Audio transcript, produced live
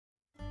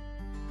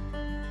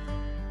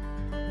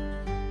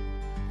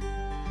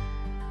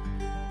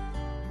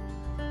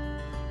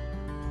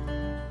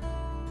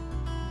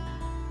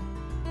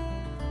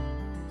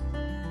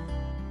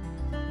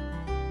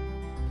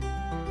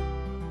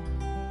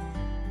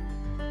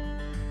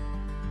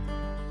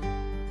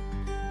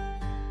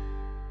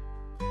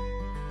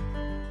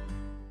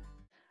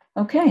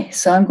Okay,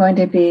 so I'm going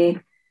to be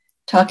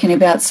talking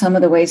about some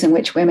of the ways in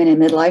which women in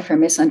midlife are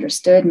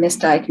misunderstood,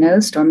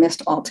 misdiagnosed, or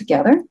missed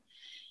altogether,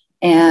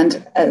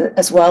 and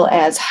as well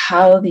as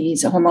how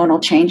these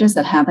hormonal changes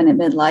that happen in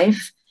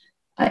midlife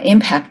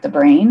impact the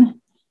brain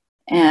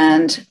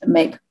and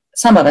make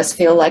some of us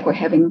feel like we're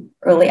having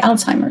early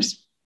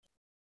Alzheimer's.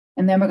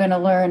 And then we're going to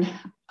learn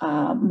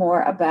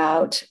more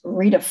about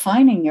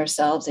redefining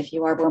yourselves if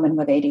you are a woman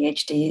with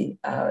ADHD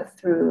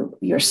through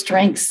your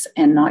strengths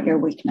and not your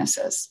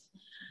weaknesses,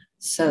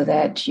 so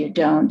that you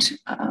don't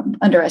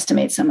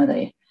underestimate some of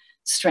the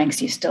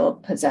strengths you still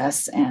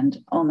possess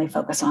and only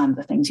focus on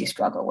the things you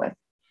struggle with.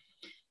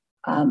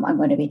 I'm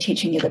going to be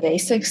teaching you the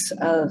basics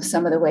of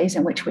some of the ways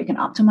in which we can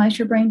optimize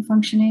your brain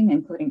functioning,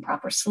 including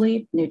proper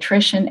sleep,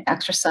 nutrition,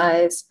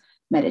 exercise,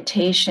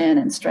 meditation,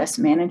 and stress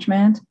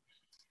management.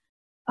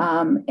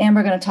 And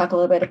we're going to talk a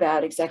little bit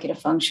about executive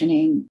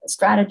functioning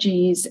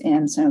strategies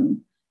and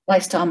some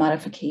lifestyle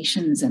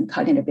modifications and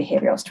cognitive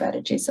behavioral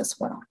strategies as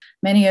well.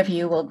 Many of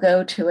you will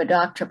go to a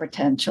doctor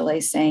potentially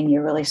saying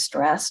you're really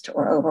stressed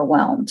or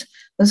overwhelmed.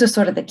 Those are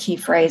sort of the key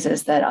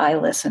phrases that I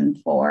listen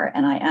for,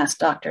 and I ask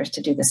doctors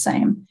to do the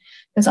same,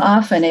 because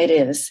often it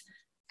is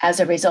as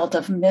a result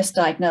of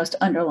misdiagnosed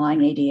underlying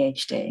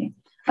ADHD.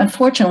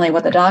 Unfortunately,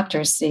 what the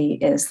doctors see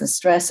is the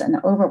stress and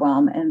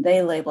overwhelm, and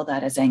they label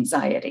that as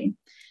anxiety.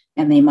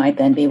 And they might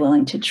then be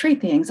willing to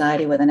treat the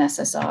anxiety with an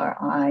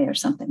SSRI or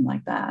something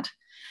like that.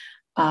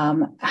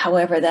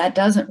 However, that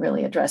doesn't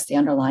really address the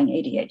underlying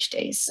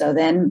ADHD. So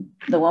then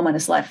the woman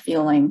is left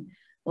feeling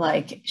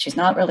like she's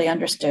not really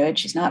understood,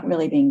 she's not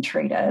really being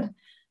treated,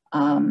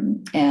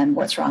 and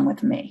what's wrong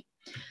with me?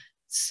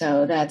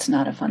 So that's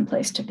not a fun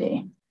place to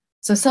be.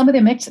 So some of the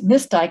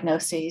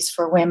misdiagnoses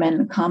for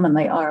women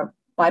commonly are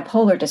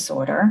bipolar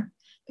disorder,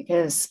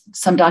 because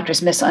some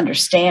doctors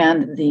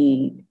misunderstand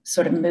the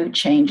sort of mood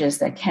changes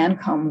that can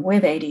come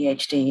with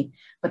ADHD,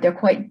 but they're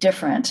quite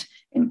different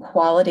in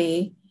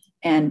quality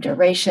and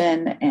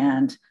duration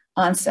and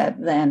onset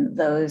than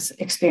those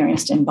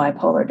experienced in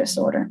bipolar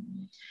disorder.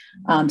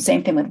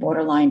 Same thing with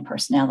borderline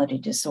personality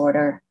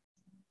disorder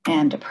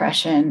and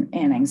depression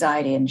and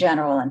anxiety in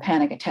general and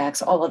panic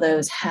attacks. All of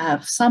those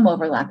have some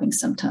overlapping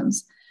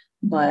symptoms,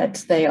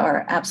 but they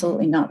are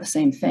absolutely not the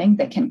same thing.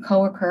 They can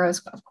co-occur,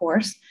 of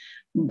course,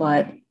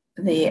 but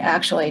the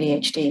actual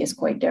ADHD is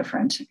quite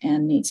different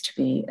and needs to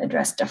be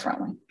addressed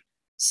differently.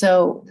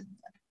 So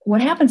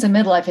what happens in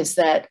midlife is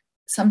that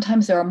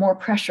sometimes there are more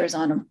pressures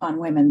on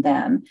women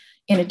then,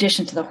 in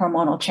addition to the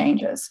hormonal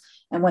changes.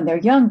 And when they're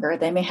younger,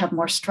 they may have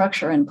more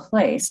structure in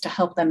place to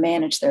help them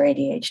manage their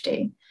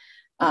ADHD.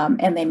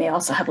 And they may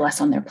also have less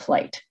on their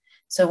plate.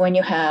 So when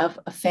you have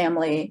a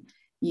family,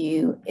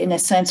 you, in a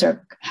sense,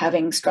 are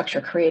having structure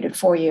created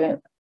for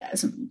you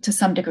to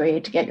some degree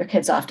to get your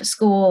kids off to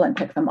school and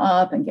pick them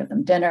up and give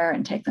them dinner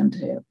and take them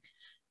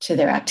to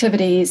their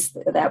activities.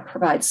 That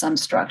provides some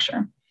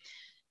structure.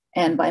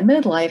 And by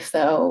midlife,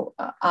 though,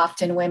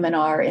 often women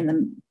are in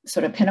the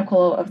sort of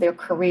pinnacle of their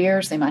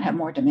careers. They might have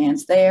more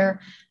demands there.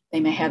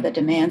 They may have the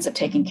demands of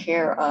taking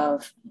care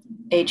of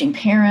aging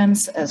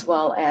parents, as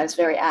well as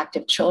very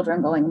active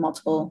children going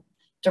multiple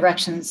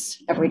directions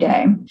every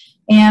day.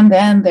 And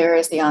then there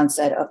is the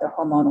onset of the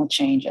hormonal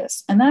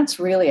changes. And that's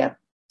really a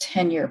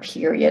 10-year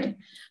period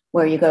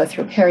where you go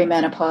through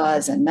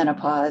perimenopause and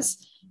menopause.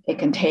 It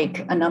can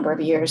take a number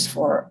of years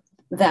for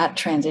that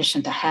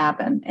transition to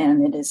happen.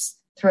 And it is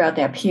throughout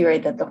that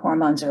period that the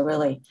hormones are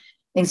really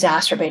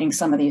exacerbating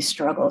some of these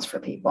struggles for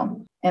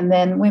people. And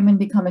then women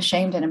become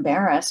ashamed and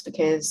embarrassed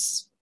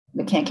because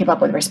we can't keep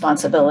up with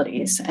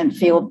responsibilities and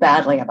feel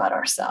badly about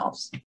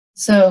ourselves.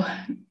 So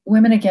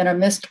women, again, are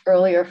missed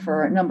earlier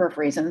for a number of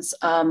reasons.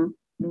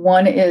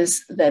 One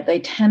is that they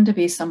tend to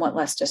be somewhat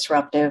less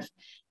disruptive.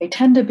 They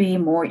tend to be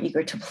more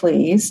eager to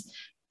please,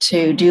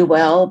 to do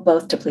well,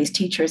 both to please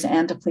teachers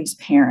and to please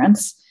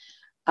parents.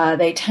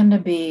 They tend to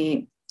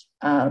be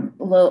a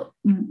little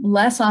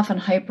less often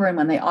hyper, and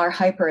when they are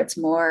hyper, it's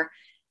more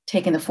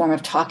taking the form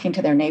of talking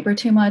to their neighbor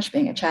too much,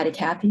 being a chatty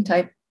Cathy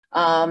type.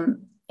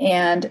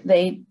 And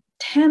they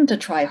tend to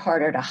try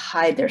harder to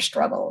hide their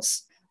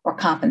struggles or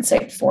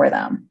compensate for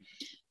them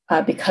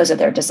because of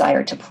their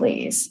desire to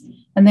please.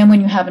 And then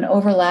when you have an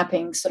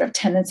overlapping sort of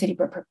tendency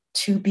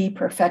to be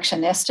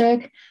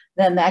perfectionistic,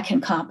 then that can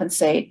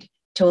compensate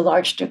to a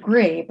large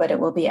degree, but it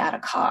will be at a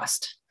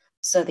cost.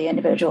 So the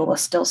individual will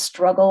still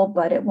struggle,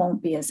 but it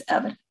won't be as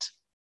evident.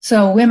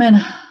 So women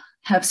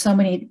have so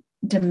many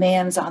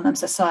demands on them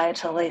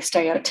societally,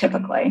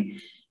 stereotypically,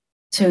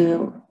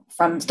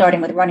 from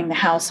starting with running the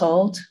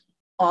household,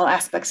 all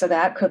aspects of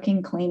that,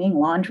 cooking, cleaning,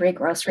 laundry,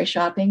 grocery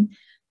shopping.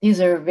 These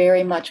are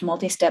very much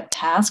multi-step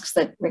tasks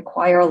that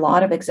require a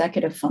lot of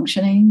executive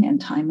functioning and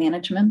time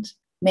management,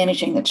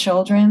 managing the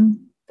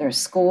children, their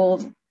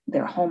school,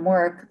 their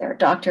homework, their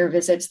doctor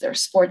visits, their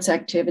sports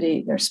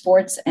activity, their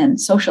sports and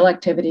social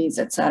activities,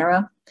 et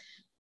cetera.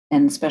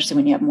 And especially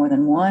when you have more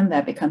than one,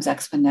 that becomes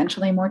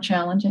exponentially more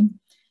challenging.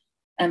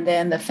 And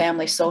then the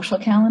family social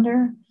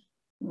calendar,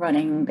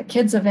 running the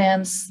kids'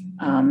 events,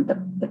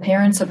 the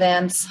parents'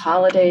 events,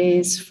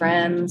 holidays,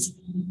 friends,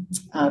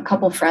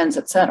 couple friends,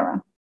 et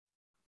cetera.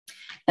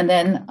 And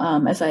then,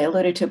 as I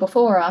alluded to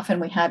before, often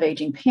we have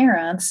aging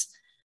parents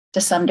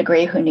to some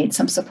degree who need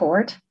some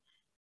support.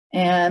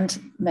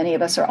 And many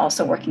of us are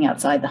also working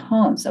outside the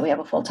home. So we have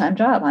a full-time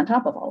job on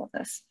top of all of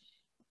this.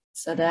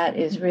 So that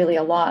is really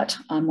a lot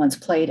on one's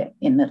plate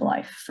in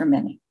midlife for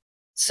many.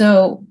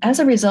 So as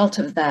a result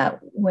of that,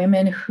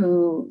 women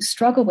who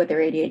struggle with their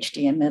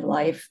ADHD in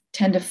midlife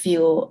tend to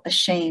feel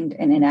ashamed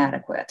and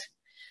inadequate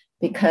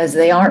because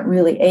they aren't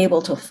really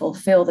able to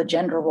fulfill the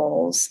gender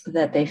roles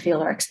that they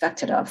feel are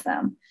expected of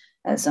them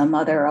as a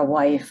mother, a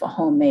wife, a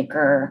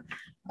homemaker,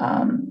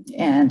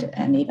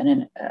 and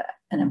even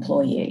an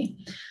employee.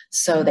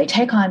 So they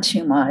take on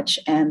too much,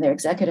 and their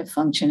executive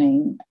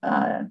functioning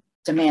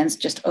demands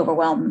just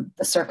overwhelm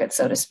the circuit,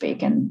 so to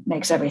speak, and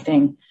makes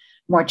everything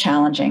more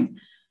challenging.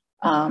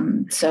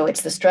 So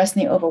it's the stress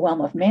and the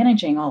overwhelm of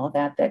managing all of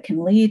that that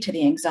can lead to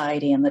the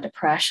anxiety and the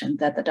depression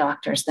that the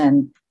doctors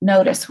then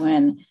notice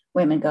when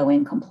women go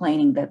in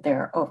complaining that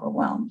they're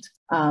overwhelmed.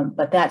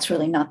 But that's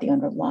really not the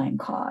underlying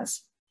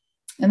cause.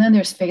 And then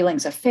there's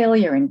feelings of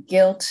failure and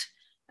guilt,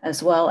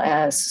 as well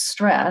as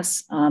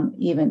stress,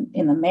 even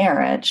in the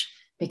marriage,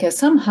 because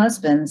some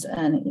husbands,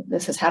 and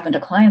this has happened to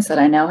clients that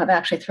I know, have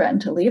actually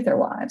threatened to leave their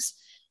wives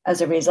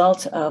as a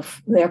result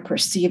of their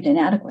perceived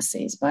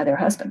inadequacies by their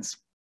husbands,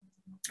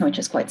 which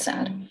is quite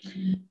sad.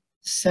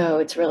 So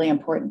it's really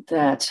important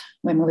that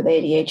women with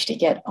ADHD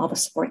get all the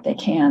support they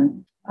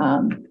can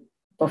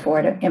before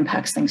it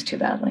impacts things too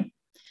badly.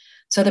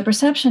 So the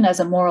perception as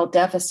a moral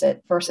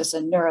deficit versus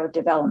a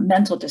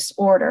neurodevelopmental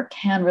disorder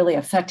can really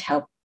affect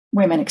how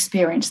women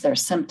experience their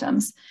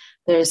symptoms.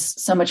 There's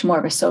so much more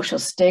of a social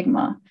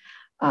stigma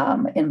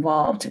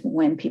involved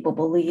when people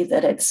believe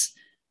that it's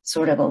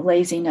sort of a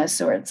laziness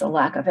or it's a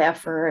lack of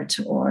effort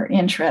or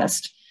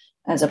interest,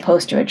 as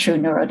opposed to a true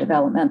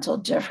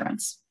neurodevelopmental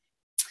difference.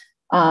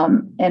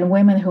 And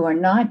women who are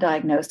not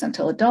diagnosed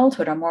until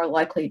adulthood are more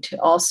likely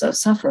to also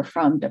suffer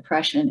from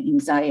depression,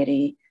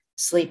 anxiety,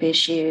 sleep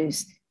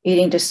issues,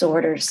 eating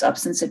disorders,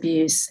 substance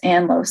abuse,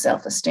 and low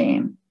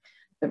self-esteem.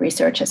 The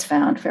research has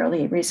found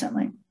fairly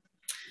recently.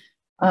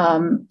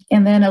 And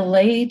then a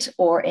late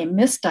or a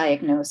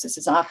misdiagnosis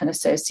is often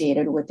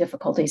associated with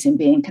difficulties in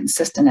being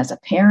consistent as a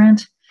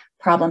parent,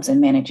 problems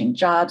in managing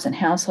jobs and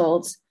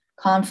households,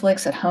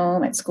 conflicts at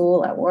home, at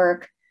school, at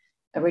work,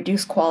 a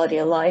reduced quality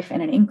of life,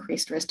 and an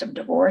increased risk of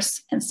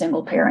divorce and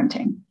single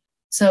parenting.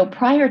 So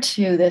prior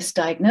to this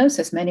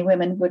diagnosis, many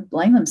women would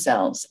blame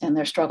themselves and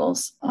their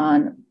struggles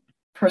on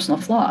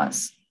personal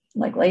flaws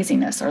like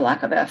laziness or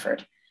lack of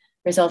effort,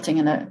 resulting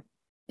in a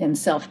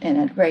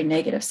very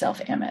negative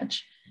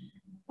self-image.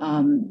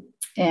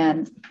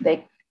 And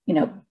they,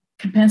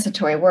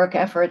 compensatory work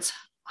efforts,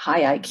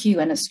 high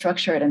IQ, and a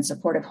structured and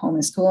supportive home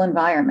and school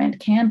environment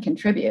can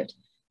contribute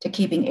to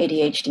keeping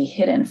ADHD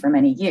hidden for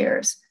many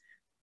years,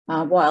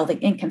 while the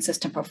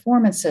inconsistent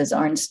performances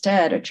are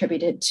instead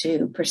attributed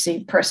to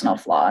perceived personal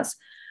flaws,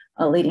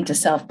 leading to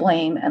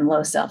self-blame and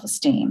low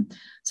self-esteem.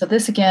 So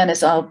this, again,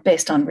 is all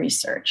based on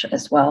research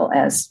as well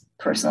as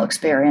personal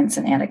experience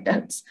and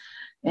anecdotes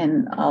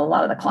in a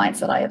lot of the clients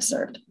that I have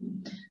served.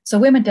 So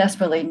women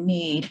desperately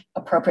need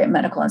appropriate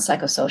medical and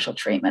psychosocial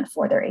treatment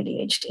for their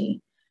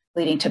ADHD,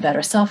 leading to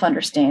better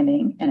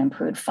self-understanding and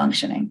improved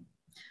functioning.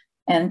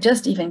 And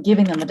just even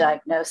giving them a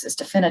diagnosis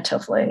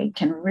definitively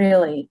can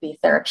really be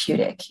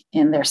therapeutic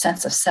in their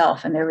sense of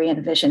self and their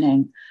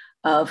re-envisioning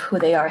of who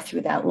they are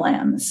through that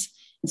lens,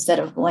 instead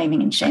of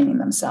blaming and shaming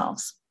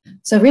themselves.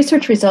 So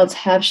research results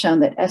have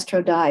shown that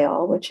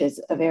estradiol, which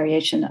is a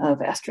variation of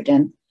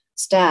estrogen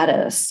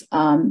status,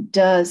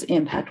 does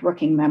impact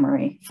working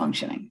memory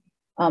functioning.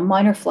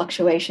 Minor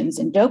fluctuations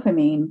in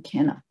dopamine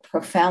can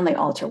profoundly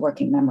alter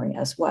working memory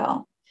as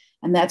well.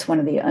 And that's one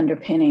of the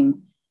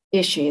underpinning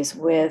issues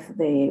with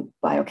the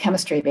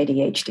biochemistry of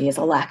ADHD, is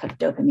a lack of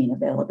dopamine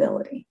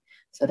availability.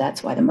 So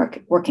that's why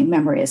the working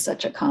memory is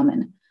such a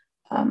common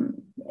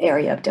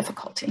area of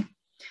difficulty.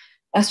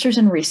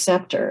 Estrogen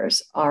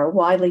receptors are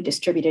widely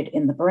distributed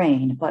in the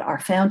brain, but are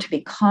found to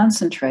be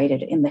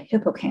concentrated in the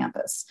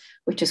hippocampus,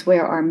 which is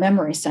where our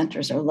memory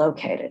centers are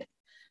located,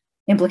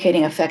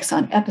 implicating effects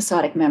on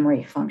episodic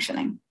memory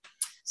functioning.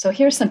 So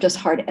here's some just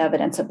hard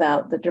evidence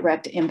about the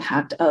direct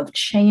impact of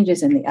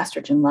changes in the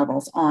estrogen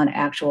levels on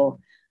actual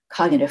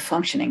cognitive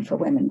functioning for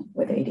women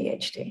with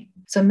ADHD.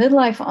 So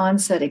midlife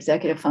onset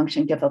executive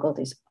functioning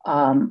difficulties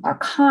are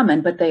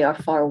common, but they are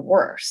far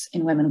worse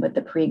in women with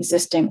the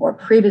pre-existing or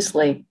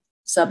previously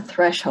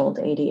subthreshold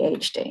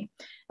ADHD.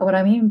 And what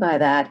I mean by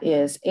that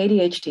is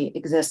ADHD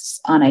exists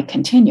on a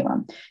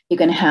continuum. You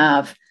can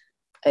have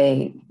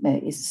a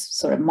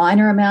sort of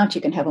minor amount,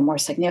 you can have a more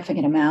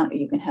significant amount, or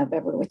you can have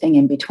everything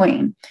in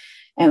between.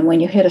 And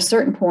when you hit a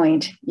certain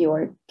point, you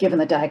are given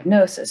the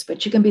diagnosis,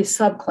 but you can be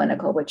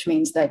subclinical, which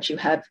means that you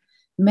have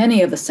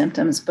many of the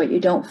symptoms, but you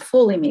don't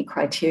fully meet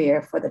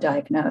criteria for the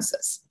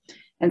diagnosis.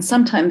 And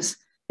sometimes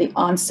the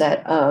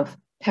onset of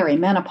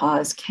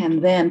perimenopause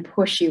can then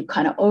push you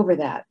kind of over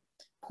that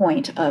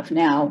point of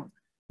now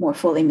more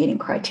fully meeting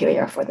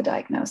criteria for the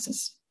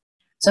diagnosis.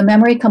 So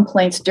memory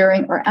complaints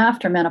during or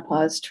after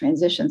menopause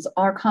transitions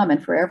are common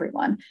for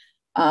everyone,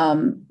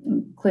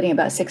 including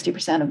about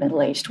 60% of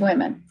middle-aged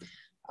women.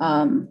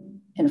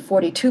 And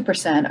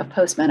 42% of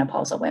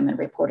postmenopausal women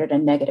reported a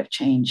negative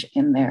change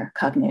in their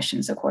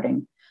cognitions,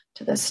 according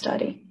to this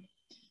study.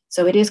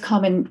 So it is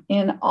common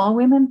in all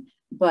women,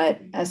 but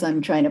as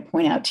I'm trying to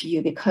point out to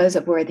you, because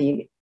of where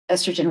the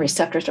estrogen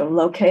receptors are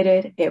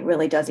located, it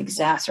really does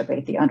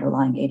exacerbate the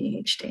underlying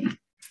ADHD.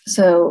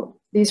 So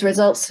these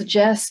results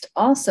suggest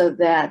also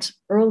that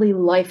early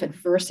life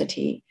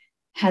adversity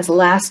has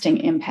lasting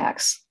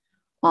impacts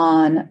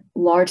on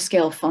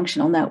large-scale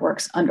functional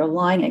networks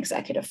underlying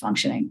executive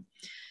functioning.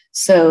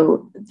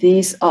 So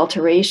these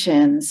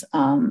alterations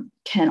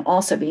can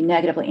also be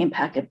negatively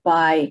impacted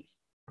by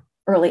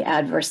early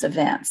adverse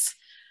events.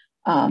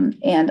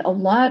 And a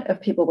lot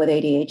of people with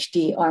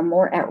ADHD are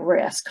more at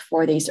risk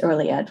for these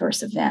early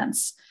adverse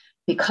events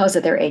because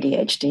of their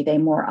ADHD. They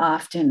more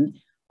often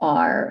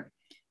are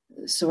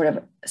sort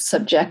of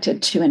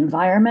subjected to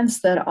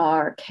environments that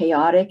are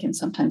chaotic and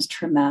sometimes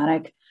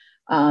traumatic.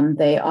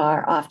 They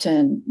are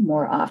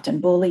more often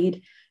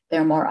bullied.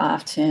 They're more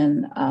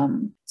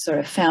often sort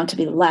of found to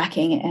be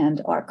lacking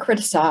and are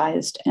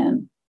criticized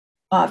and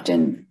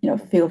often,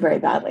 feel very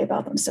badly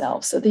about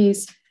themselves. So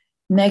these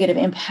negative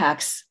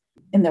impacts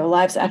in their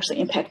lives actually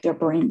impact their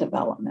brain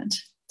development.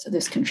 So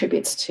this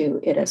contributes to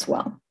it as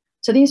well.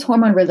 So these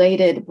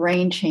hormone-related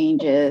brain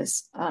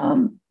changes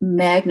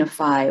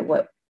magnify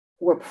what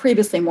were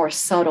previously more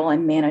subtle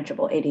and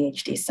manageable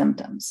ADHD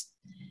symptoms.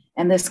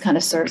 And this kind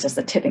of serves as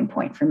the tipping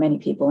point for many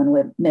people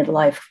in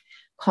midlife,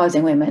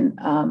 causing women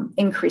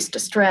increased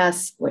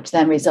distress, which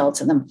then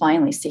results in them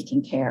finally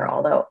seeking care,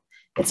 although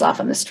it's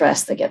often the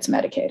stress that gets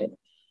medicated.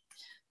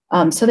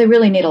 So they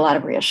really need a lot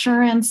of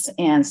reassurance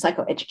and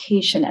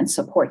psychoeducation and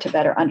support to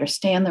better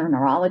understand their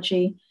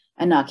neurology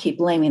and not keep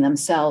blaming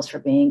themselves for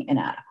being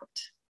inadequate.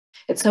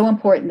 It's so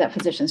important that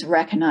physicians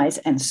recognize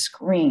and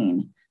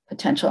screen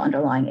potential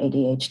underlying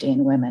ADHD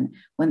in women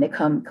when they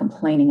come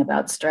complaining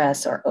about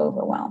stress or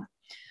overwhelm.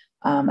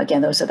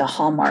 Again, those are the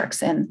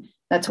hallmarks. And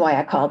that's why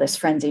I call this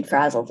frenzied,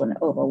 frazzled, and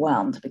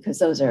overwhelmed, because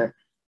those are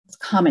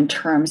common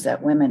terms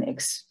that women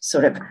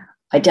sort of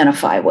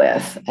identify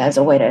with as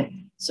a way to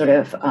sort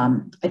of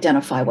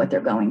identify what they're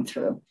going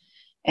through.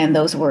 And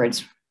those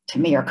words, to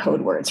me, are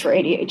code words for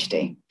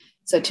ADHD.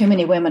 So too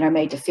many women are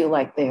made to feel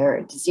like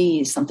they're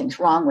diseased, something's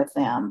wrong with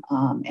them,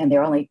 and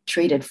they're only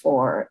treated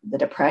for the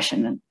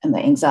depression and the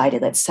anxiety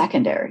that's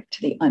secondary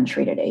to the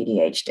untreated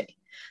ADHD.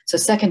 So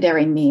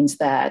secondary means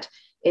that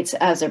it's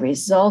as a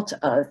result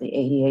of the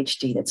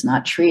ADHD that's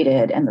not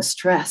treated and the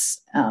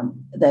stress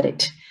that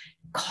it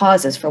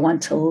causes for one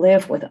to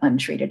live with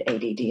untreated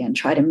ADD and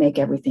try to make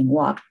everything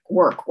work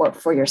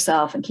for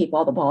yourself and keep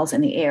all the balls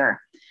in the air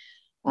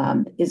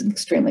is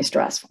extremely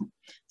stressful.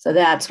 So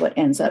that's what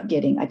ends up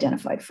getting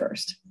identified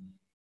first.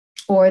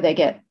 Or they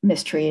get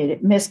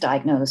mistreated,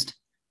 misdiagnosed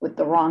with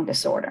the wrong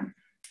disorder,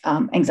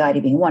 anxiety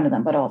being one of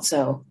them, but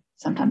also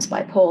sometimes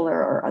bipolar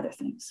or other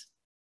things.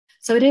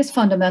 So it is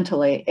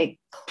fundamentally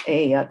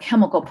a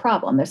chemical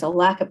problem. There's a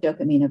lack of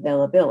dopamine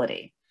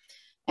availability,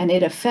 and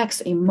it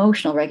affects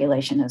emotional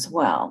regulation as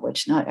well,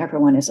 which not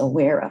everyone is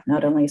aware of.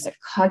 Not only is it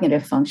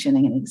cognitive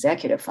functioning and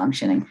executive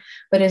functioning,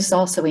 but it's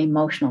also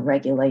emotional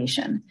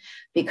regulation.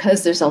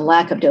 Because there's a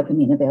lack of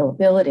dopamine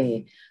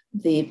availability,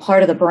 the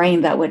part of the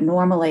brain that would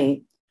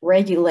normally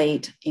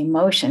regulate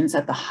emotions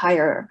at the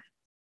higher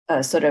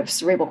sort of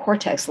cerebral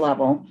cortex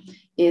level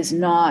is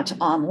not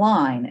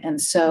online. And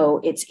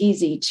so it's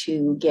easy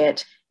to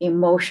get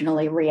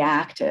emotionally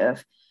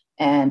reactive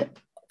and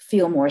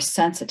feel more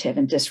sensitive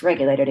and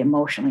dysregulated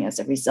emotionally as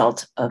a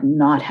result of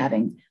not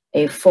having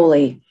a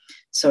fully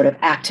sort of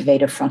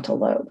activated frontal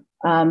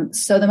lobe.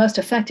 So the most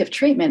effective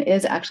treatment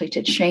is actually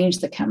to change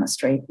the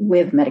chemistry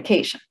with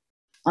medication.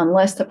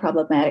 Unless the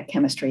problematic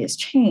chemistry is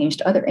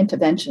changed, other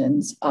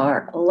interventions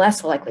are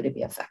less likely to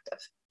be effective.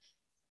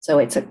 So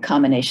it's a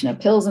combination of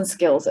pills and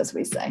skills, as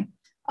we say.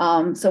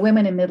 So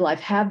women in midlife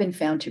have been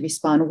found to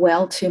respond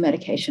well to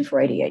medication for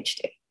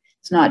ADHD.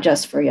 It's not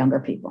just for younger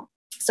people.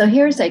 So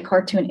here's a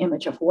cartoon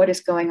image of what is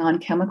going on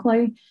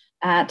chemically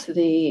at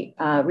the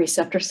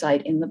receptor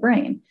site in the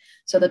brain.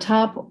 So the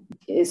top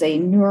is a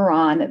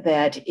neuron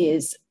that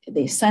is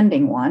the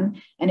sending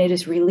one, and it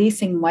is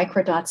releasing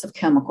microdots of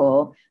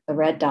chemical, the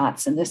red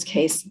dots, in this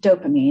case,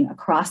 dopamine,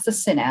 across the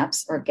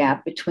synapse or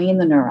gap between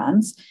the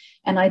neurons.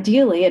 And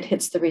ideally, it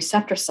hits the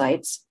receptor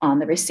sites on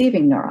the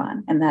receiving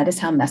neuron, and that is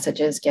how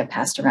messages get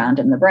passed around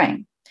in the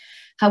brain.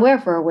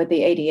 However, with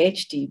the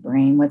ADHD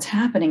brain, what's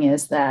happening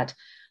is that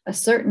a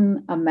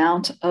certain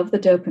amount of the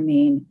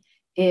dopamine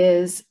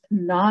is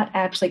not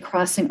actually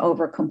crossing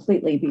over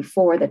completely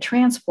before the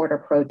transporter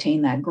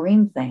protein, that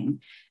green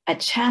thing,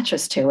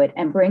 attaches to it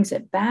and brings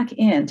it back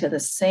into the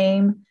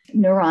same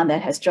neuron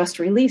that has just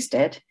released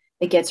it.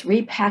 It gets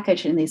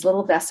repackaged in these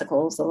little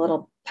vesicles, the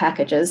little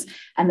packages,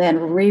 and then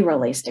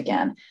re-released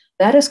again.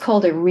 That is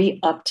called a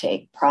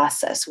reuptake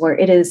process, where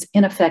it is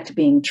in effect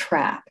being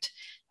trapped,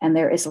 and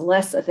there is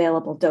less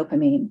available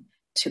dopamine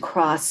to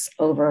cross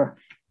over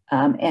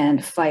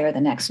and fire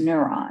the next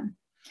neuron.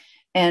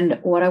 And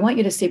what I want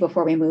you to see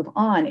before we move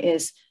on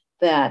is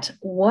that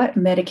what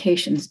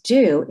medications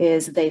do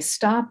is they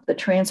stop the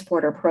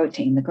transporter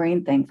protein, the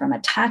green thing, from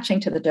attaching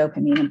to the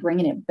dopamine and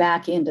bringing it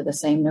back into the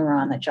same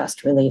neuron that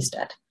just released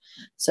it.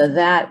 So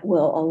that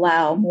will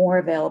allow more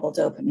available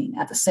dopamine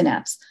at the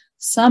synapse.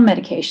 Some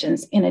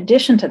medications, in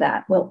addition to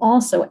that, will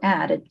also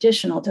add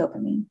additional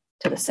dopamine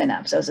to the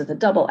synapse. Those are the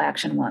double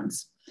action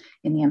ones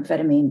in the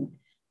amphetamine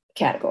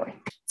category.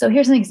 So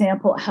here's an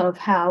example of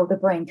how the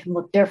brain can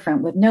look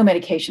different with no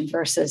medication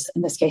versus,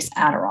 in this case,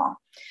 Adderall.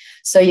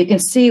 So you can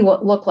see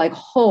what look like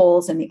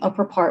holes in the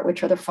upper part,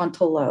 which are the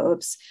frontal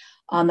lobes.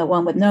 On the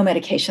one with no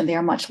medication, they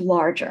are much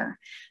larger.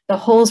 The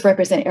holes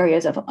represent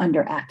areas of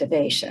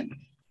underactivation,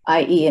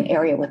 i.e. an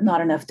area with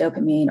not enough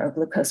dopamine or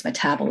glucose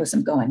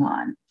metabolism going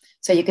on.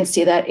 So you can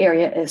see that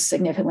area is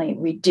significantly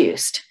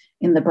reduced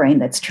in the brain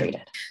that's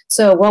treated.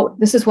 So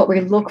this is what we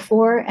look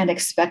for and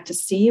expect to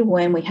see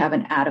when we have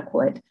an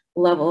adequate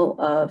level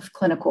of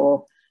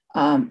clinical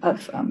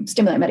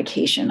stimulant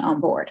medication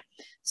on board.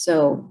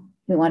 So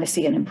we want to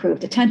see an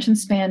improved attention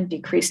span,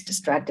 decreased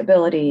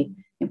distractibility,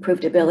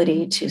 improved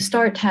ability to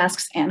start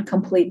tasks and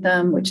complete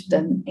them, which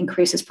then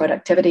increases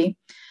productivity,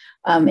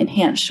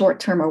 enhanced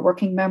short-term or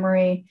working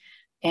memory,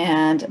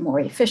 and more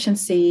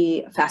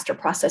efficiency, faster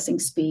processing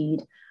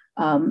speed,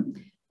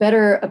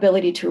 better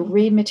ability to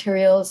read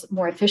materials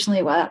more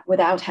efficiently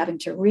without having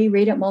to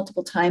reread it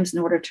multiple times in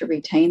order to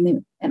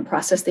retain and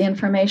process the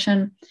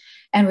information,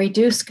 and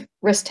reduce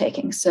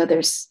risk-taking. So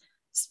there's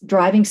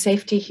driving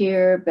safety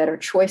here, better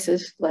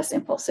choices, less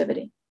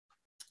impulsivity.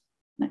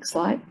 Next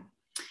slide.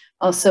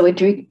 Also,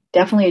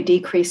 definitely a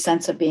decreased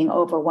sense of being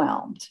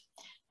overwhelmed.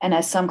 And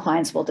as some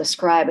clients will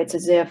describe, it's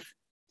as if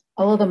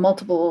all of the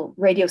multiple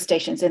radio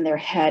stations in their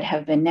head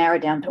have been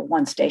narrowed down to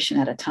one station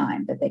at a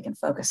time that they can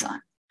focus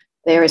on.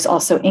 There is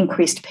also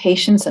increased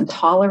patience and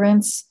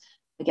tolerance.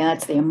 Again,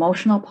 that's the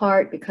emotional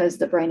part. Because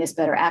the brain is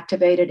better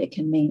activated, it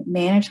can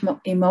manage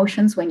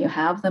emotions when you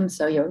have them,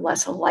 so you're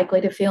less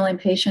likely to feel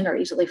impatient or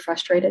easily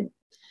frustrated.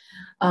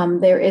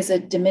 There is a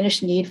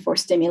diminished need for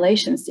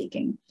stimulation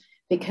seeking,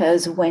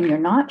 because when you're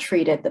not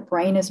treated, the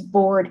brain is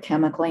bored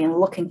chemically and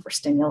looking for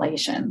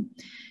stimulation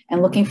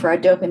and looking for a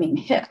dopamine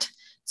hit.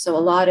 So a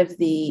lot of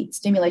the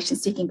stimulation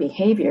seeking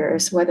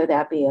behaviors, whether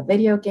that be a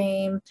video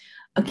game,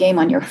 a game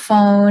on your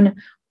phone,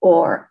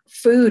 or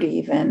food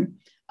even,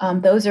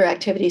 those are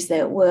activities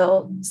that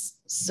will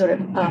sort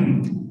of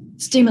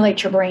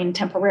stimulate your brain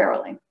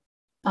temporarily.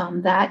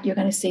 That you're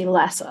going to see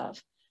less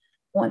of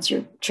once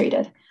you're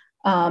treated,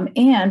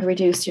 and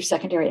reduce your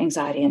secondary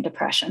anxiety and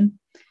depression.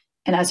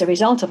 And as a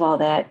result of all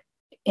that,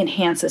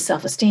 enhances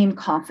self-esteem,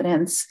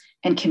 confidence,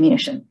 and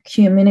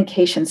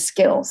communication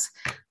skills.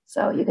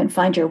 So you can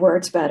find your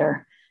words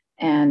better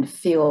and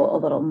feel a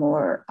little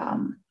more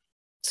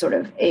sort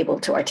of able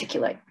to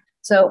articulate.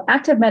 So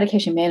active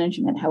medication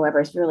management,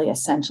 however, is really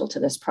essential to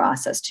this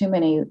process. Too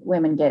many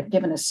women get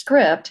given a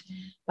script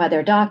by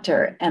their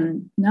doctor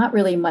and not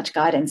really much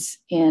guidance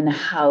in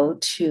how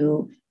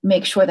to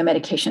make sure the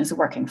medication is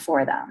working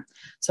for them.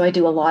 So I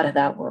do a lot of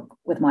that work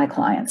with my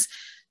clients.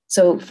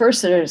 So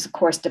first, there's, of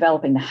course,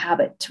 developing the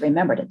habit to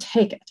remember to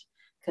take it,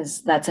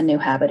 because that's a new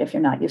habit. If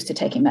you're not used to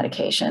taking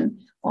medication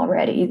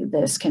already,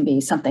 this can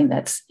be something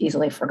that's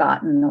easily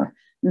forgotten or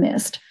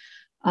missed.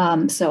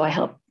 So I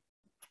help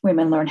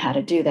women learn how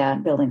to do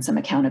that, building some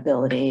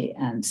accountability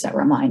and set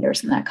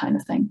reminders and that kind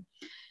of thing.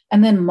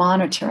 And then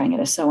monitoring it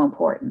is so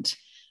important.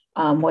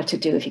 What to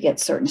do if you get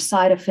certain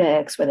side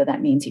effects, whether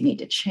that means you need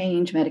to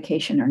change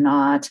medication or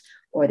not,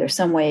 or there's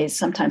some ways,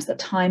 sometimes the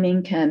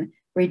timing can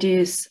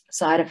reduce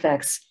side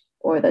effects,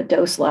 or the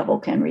dose level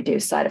can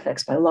reduce side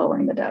effects by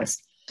lowering the dose.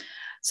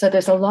 So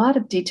there's a lot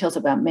of details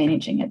about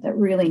managing it that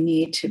really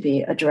need to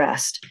be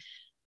addressed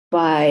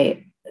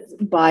by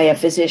a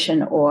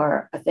physician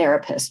or a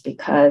therapist,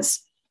 because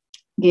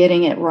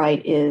getting it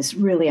right is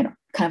really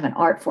kind of an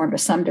art form to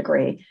some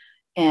degree.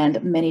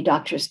 And many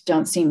doctors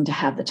don't seem to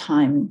have the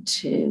time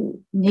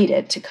to need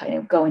it to kind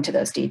of go into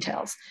those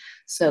details.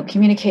 So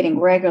communicating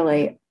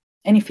regularly,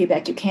 any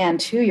feedback you can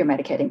to your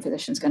medicating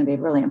physician is going to be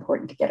really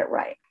important to get it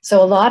right.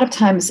 So a lot of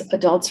times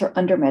adults are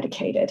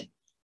under-medicated.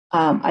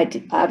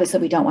 Obviously,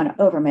 we don't want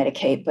to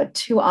over-medicate, but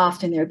too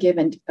often they're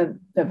given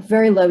a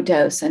very low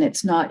dose and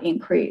it's not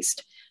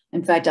increased.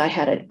 In fact, I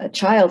had a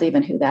child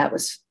even who that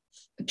was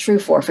true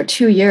for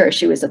 2 years.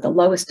 She was at the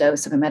lowest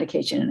dose of a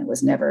medication and it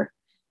was never,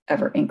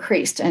 ever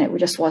increased. And it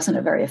just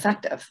wasn't very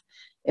effective.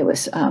 It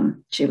was,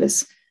 she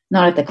was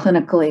not at the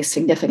clinically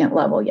significant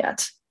level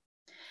yet.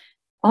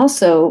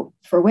 Also,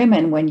 for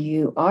women, when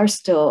you are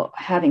still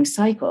having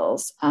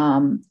cycles,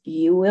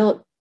 you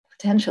will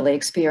potentially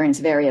experience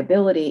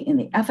variability in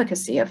the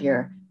efficacy of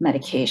your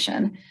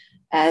medication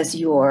as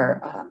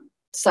your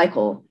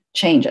cycle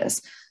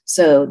changes.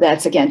 So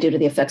that's, again, due to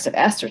the effects of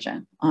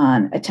estrogen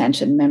on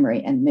attention,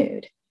 memory, and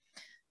mood.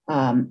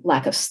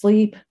 Lack of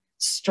sleep,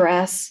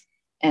 stress,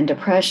 and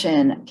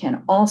depression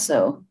can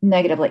also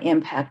negatively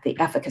impact the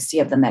efficacy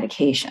of the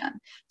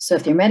medication. So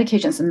if your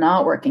medication is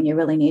not working, you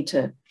really need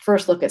to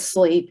first look at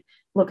sleep,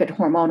 look at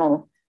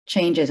hormonal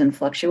changes and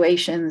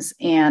fluctuations,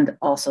 and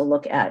also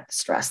look at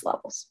stress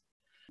levels.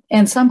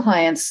 And some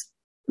clients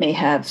may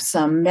have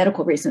some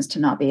medical reasons to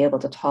not be able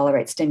to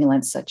tolerate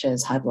stimulants such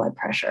as high blood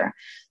pressure.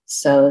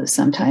 So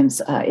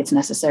sometimes it's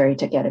necessary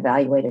to get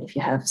evaluated if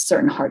you have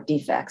certain heart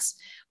defects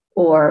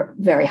or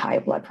very high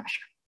blood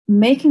pressure.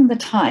 Making the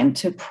time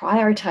to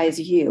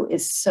prioritize you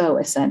is so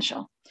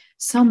essential.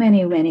 So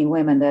many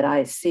women that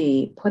I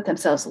see put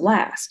themselves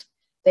last.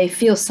 They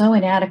feel so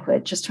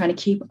inadequate just trying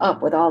to keep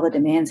up with all the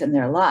demands in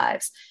their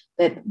lives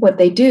that what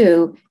they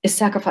do is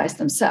sacrifice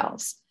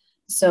themselves.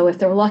 So if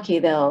they're lucky,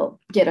 they'll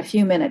get a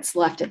few minutes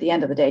left at the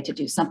end of the day to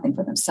do something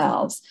for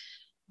themselves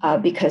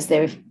because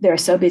they're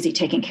so busy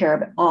taking care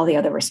of all the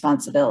other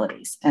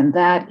responsibilities. And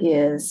that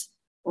is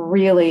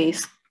really,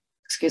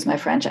 excuse my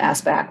French,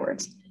 ass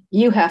backwards.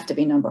 You have to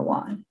be number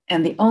one.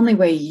 And the only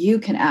way you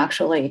can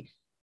actually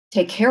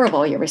take care of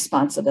all your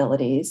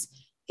responsibilities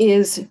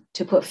is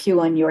to put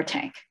fuel in your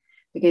tank.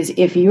 Because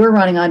if you're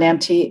running on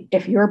empty,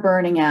 if you're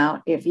burning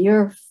out, if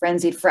you're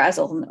frenzied,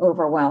 frazzled, and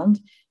overwhelmed,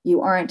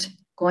 you aren't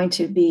going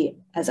to be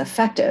as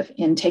effective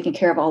in taking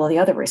care of all of the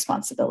other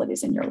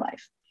responsibilities in your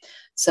life.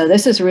 So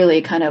this is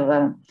really kind of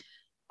a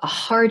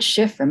hard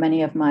shift for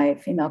many of my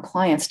female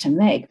clients to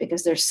make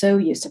because they're so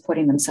used to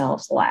putting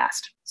themselves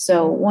last.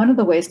 So one of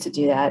the ways to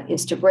do that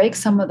is to break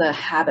some of the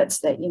habits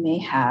that you may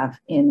have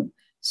in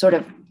sort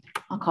of,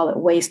 I'll call it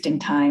wasting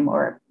time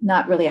or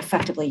not really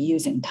effectively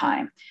using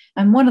time.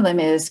 And one of them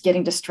is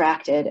getting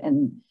distracted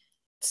and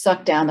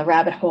sucked down the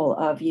rabbit hole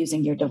of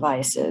using your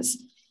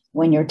devices.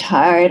 When you're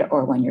tired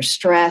or when you're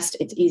stressed,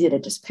 it's easy to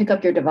just pick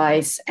up your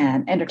device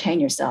and entertain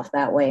yourself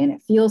that way. And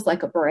it feels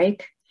like a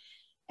break.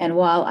 And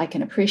while I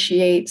can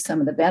appreciate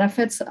some of the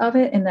benefits of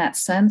it in that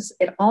sense,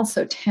 it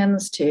also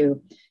tends to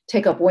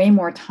take up way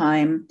more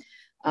time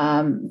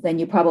than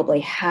you probably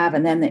have.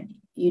 And then that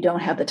you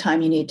don't have the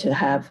time you need to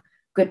have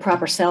good,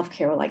 proper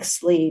self-care like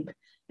sleep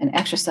and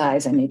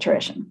exercise and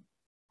nutrition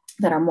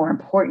that are more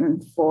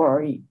important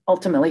for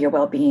ultimately your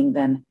well-being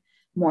than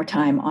more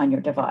time on your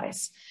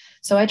device.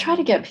 So I try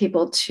to get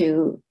people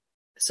to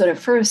sort of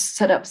first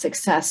set up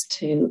success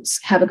to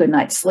have a good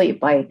night's sleep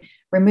by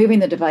removing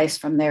the device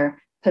from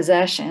their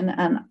possession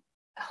and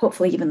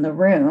hopefully even the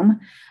room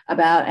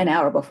about an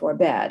hour before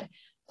bed,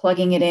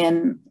 plugging it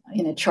in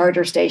a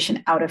charger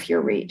station out of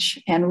your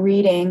reach and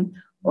reading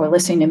or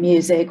listening to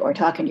music or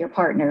talking to your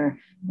partner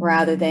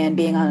rather than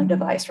being on a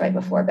device right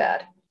before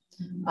bed.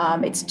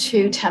 It's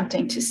too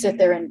tempting to sit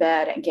there in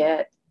bed and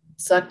get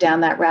sucked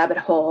down that rabbit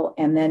hole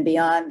and then be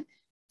on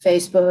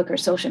Facebook or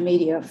social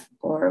media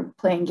or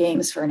playing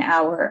games for an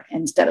hour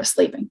instead of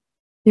sleeping.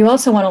 You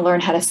also want to learn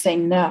how to say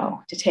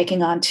no to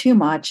taking on too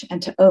much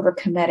and to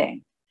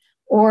overcommitting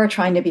or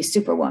trying to be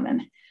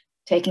superwoman,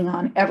 taking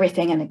on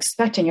everything and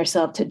expecting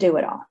yourself to do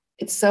it all.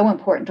 It's so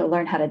important to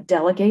learn how to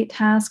delegate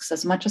tasks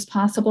as much as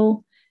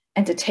possible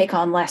and to take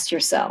on less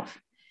yourself.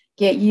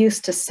 Get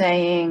used to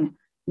saying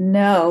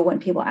no when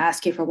people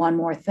ask you for one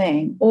more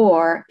thing,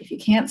 or if you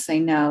can't say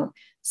no,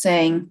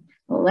 saying,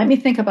 well, let me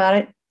think about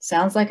it.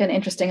 Sounds like an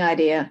interesting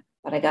idea,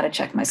 but I got to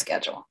check my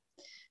schedule.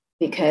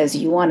 Because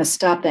you want to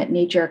stop that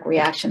knee-jerk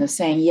reaction of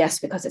saying yes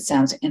because it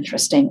sounds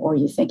interesting or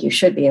you think you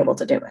should be able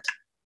to do it.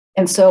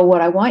 And so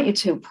what I want you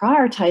to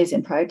prioritize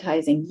in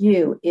prioritizing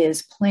you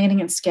is planning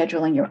and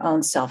scheduling your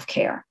own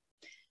self-care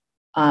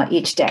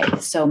each day.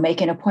 So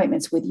making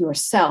appointments with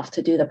yourself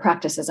to do the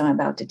practices I'm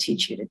about to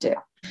teach you to do.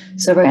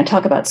 So we're going to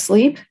talk about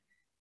sleep,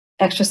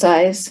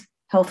 exercise,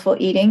 healthful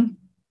eating,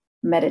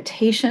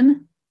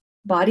 meditation,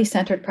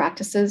 body-centered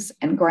practices,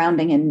 and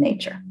grounding in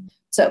nature.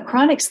 So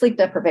chronic sleep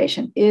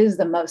deprivation is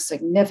the most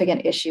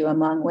significant issue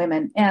among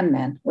women and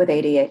men with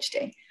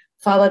ADHD,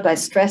 followed by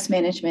stress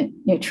management,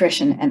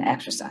 nutrition, and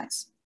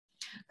exercise.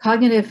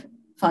 Cognitive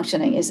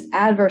functioning is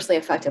adversely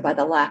affected by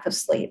the lack of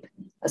sleep,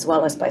 as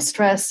well as by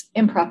stress,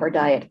 improper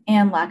diet,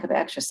 and lack of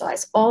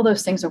exercise. All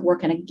those things are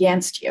working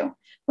against you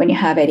when you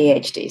have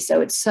ADHD.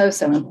 So it's so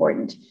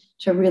important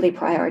to really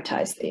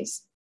prioritize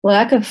these.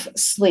 Lack of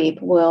sleep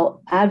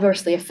will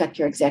adversely affect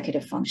your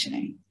executive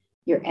functioning,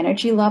 your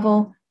energy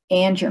level,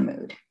 and your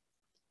mood.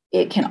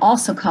 It can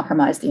also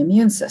compromise the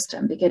immune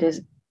system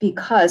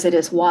because it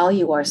is while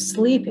you are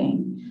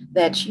sleeping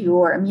that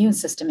your immune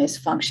system is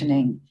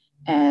functioning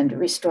and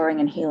restoring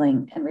and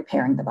healing and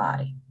repairing the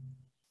body.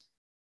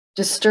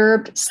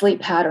 Disturbed sleep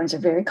patterns are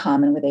very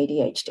common with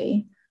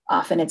ADHD.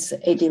 Often it's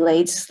a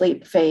delayed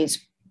sleep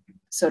phase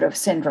sort of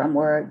syndrome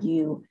where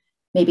you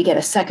maybe get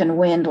a second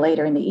wind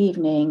later in the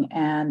evening,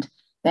 and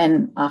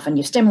then often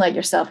you stimulate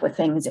yourself with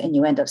things and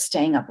you end up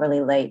staying up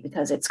really late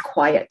because it's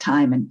quiet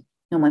time and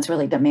no one's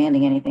really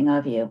demanding anything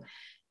of you.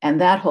 And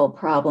that whole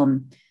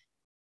problem,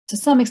 to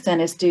some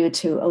extent, is due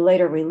to a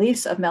later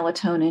release of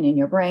melatonin in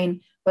your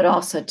brain, but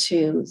also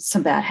to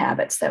some bad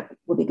habits that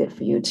will be good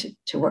for you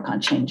to work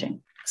on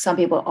changing. Some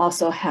people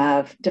also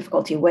have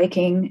difficulty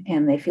waking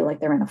and they feel like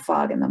they're in a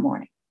fog in the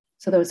morning.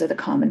 So those are the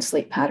common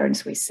sleep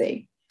patterns we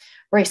see.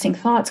 Racing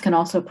thoughts can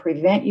also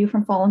prevent you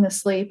from falling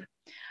asleep.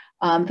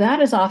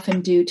 That is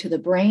often due to the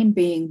brain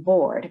being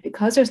bored.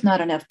 Because there's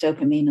not enough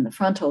dopamine in the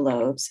frontal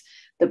lobes,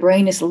 the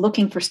brain is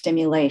looking for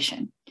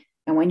stimulation.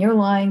 And when you're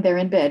lying there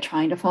in bed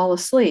trying to fall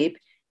asleep,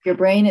 your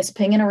brain is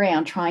pinging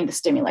around trying to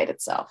stimulate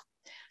itself.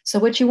 So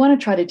what you want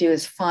to try to do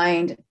is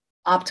find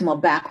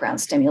optimal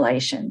background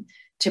stimulation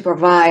to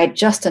provide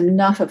just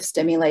enough of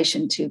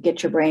stimulation to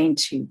get your brain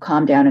to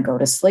calm down and go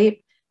to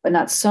sleep, but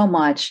not so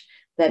much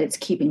that it's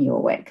keeping you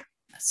awake.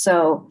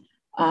 So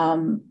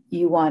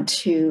you want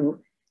to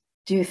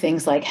do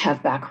things like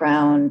have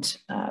background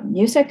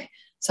music,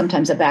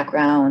 sometimes a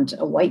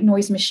white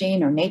noise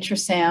machine or nature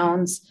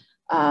sounds.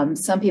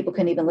 Some people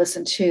can even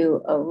listen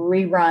to a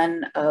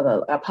rerun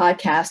of a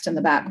podcast in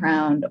the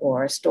background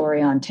or a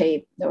story on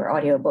tape or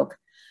audiobook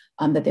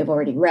that they've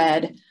already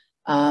read,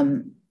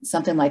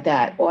 something like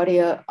that.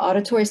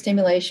 Auditory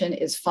stimulation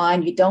is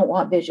fine. You don't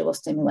want visual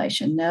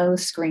stimulation, no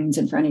screens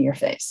in front of your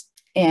face.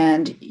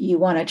 And you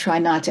want to try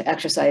not to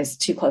exercise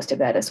too close to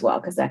bed as well,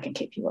 because that can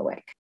keep you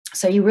awake.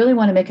 So you really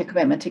want to make a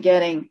commitment to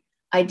getting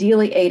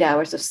ideally 8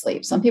 hours of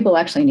sleep. Some people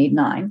actually need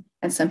 9,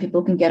 and some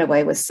people can get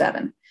away with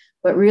 7.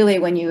 But really,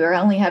 when you are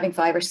only having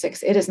 5 or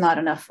 6, it is not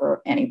enough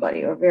for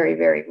anybody, or very,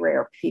 very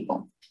rare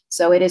people.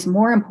 So it is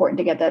more important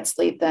to get that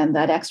sleep than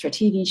that extra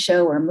TV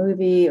show or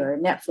movie or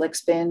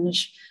Netflix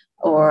binge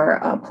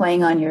or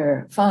playing on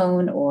your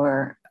phone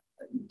or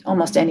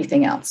almost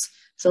anything else.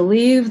 So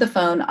leave the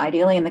phone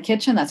ideally in the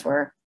kitchen. That's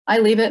where I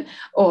leave it,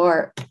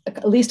 or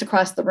at least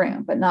across the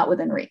room, but not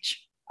within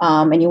reach.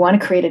 And you want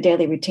to create a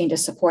daily routine to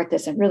support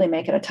this and really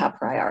make it a top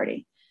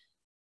priority.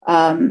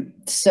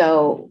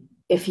 So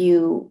if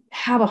you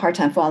have a hard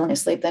time falling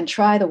asleep, then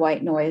try the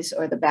white noise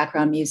or the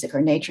background music or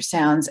nature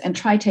sounds, and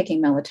try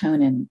taking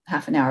melatonin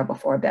half an hour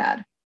before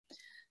bed.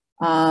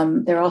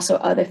 There are also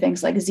other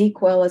things like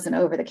ZQuil is an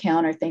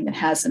over-the-counter thing that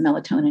has some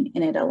melatonin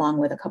in it, along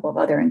with a couple of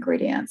other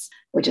ingredients,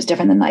 which is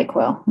different than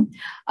NyQuil.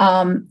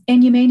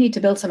 And you may need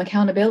to build some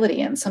accountability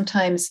in.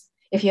 Sometimes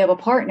if you have a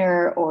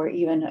partner or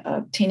even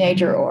a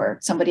teenager or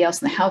somebody else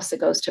in the house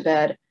that goes to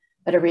bed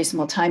at a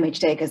reasonable time each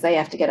day because they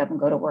have to get up and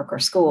go to work or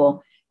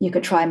school, you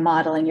could try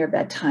modeling your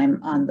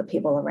bedtime on the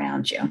people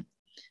around you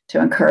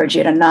to encourage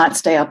you to not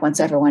stay up once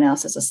everyone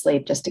else is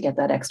asleep, just to get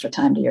that extra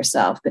time to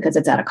yourself, because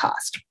it's at a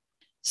cost.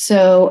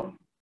 So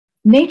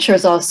nature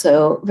is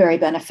also very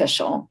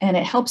beneficial, and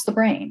it helps the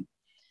brain.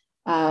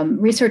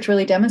 Research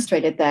really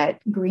demonstrated that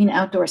green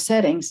outdoor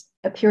settings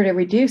appear to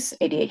reduce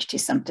ADHD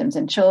symptoms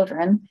in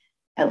children,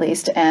 at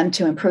least, and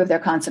to improve their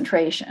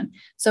concentration.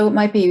 So it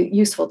might be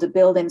useful to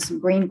build in some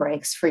green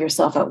breaks for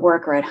yourself at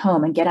work or at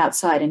home and get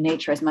outside in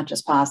nature as much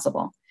as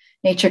possible.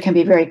 Nature can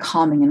be very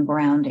calming and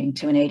grounding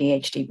to an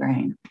ADHD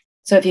brain.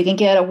 So if you can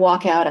get a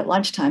walk out at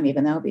lunchtime,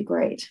 even, that would be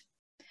great.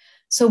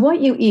 So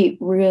what you eat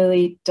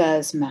really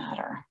does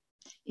matter.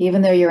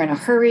 Even though you're in a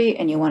hurry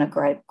and you want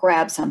to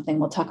grab something,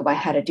 we'll talk about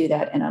how to do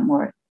that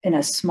in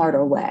a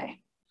smarter way.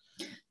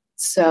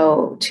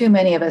 So too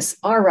many of us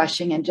are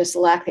rushing and just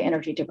lack the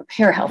energy to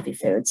prepare healthy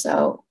food.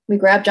 So we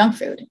grab junk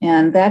food,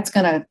 and that's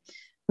going to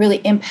really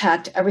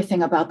impact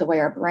everything about the way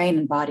our brain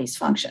and bodies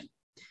function.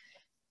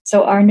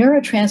 So our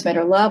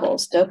neurotransmitter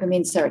levels,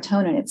 dopamine,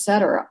 serotonin, et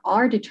cetera,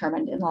 are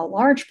determined in a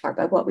large part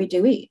by what we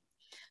do eat.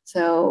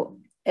 So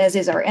as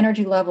is our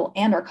energy level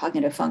and our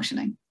cognitive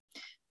functioning.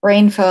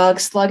 Brain fog,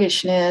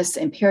 sluggishness,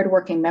 impaired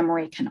working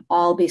memory can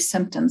all be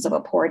symptoms of a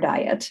poor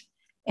diet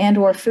and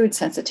or food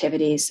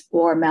sensitivities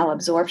or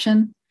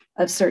malabsorption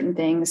of certain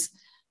things.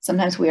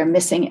 Sometimes we are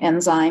missing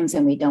enzymes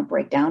and we don't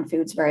break down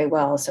foods very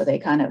well, so they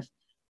kind of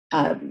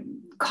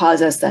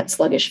cause us that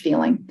sluggish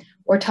feeling,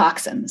 or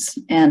toxins.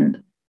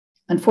 And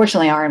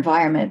unfortunately, our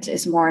environment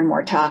is more and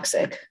more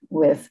toxic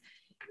with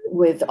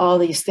all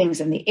these things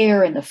in the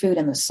air and the food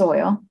and the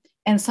soil,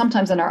 and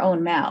sometimes in our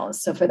own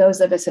mouths. So for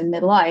those of us in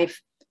midlife,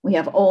 we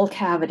have old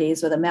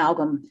cavities with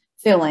amalgam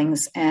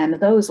fillings, and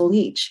those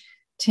leach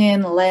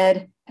tin,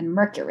 lead, and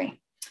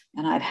mercury.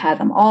 And I've had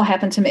them all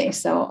happen to me.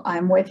 So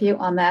I'm with you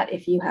on that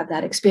if you have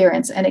that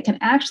experience. And it can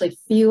actually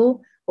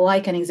feel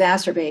like and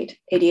exacerbate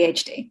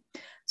ADHD.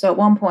 So at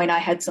one point I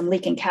had some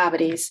leaking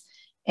cavities,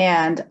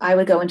 and I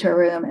would go into a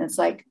room and it's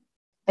like,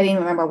 I didn't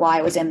even remember why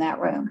I was in that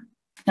room.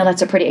 Now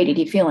that's a pretty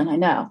ADD feeling, I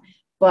know,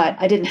 but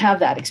I didn't have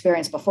that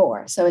experience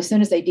before. So as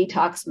soon as they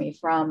detoxed me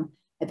from,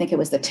 I think it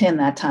was the tin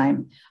that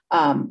time,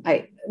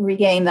 I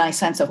regained my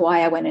sense of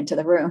why I went into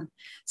the room.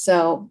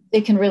 So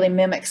it can really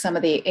mimic some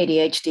of the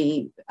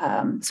ADHD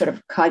sort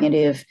of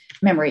cognitive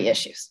memory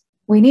issues.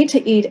 We need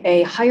to eat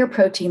a higher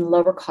protein,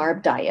 lower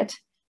carb diet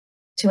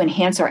to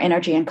enhance our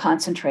energy and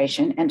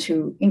concentration and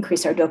to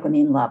increase our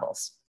dopamine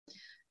levels.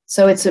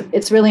 So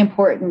it's really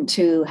important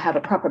to have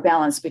a proper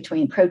balance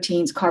between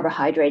proteins,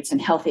 carbohydrates, and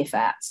healthy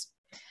fats.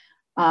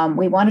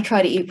 We want to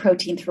try to eat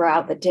protein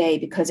throughout the day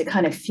because it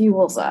kind of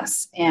fuels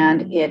us,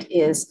 and it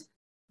is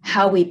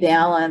how we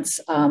balance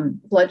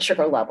blood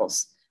sugar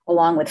levels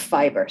along with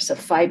fiber. So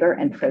fiber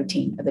and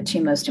protein are the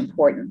two most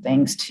important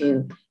things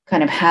to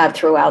kind of have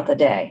throughout the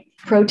day.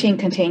 Protein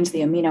contains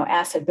the amino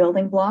acid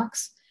building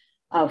blocks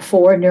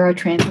for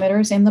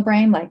neurotransmitters in the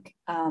brain, like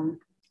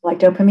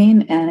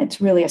dopamine, and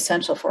it's really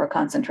essential for a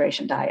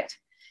concentration diet.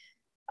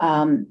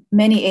 Many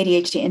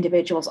ADHD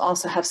individuals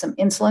also have some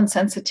insulin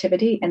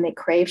sensitivity, and they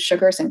crave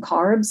sugars and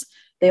carbs.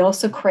 They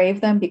also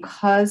crave them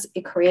because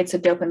it creates a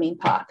dopamine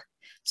pop.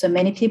 So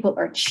many people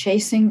are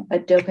chasing a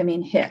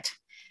dopamine hit.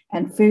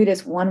 And food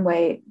is one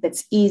way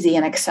that's easy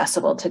and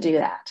accessible to do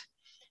that,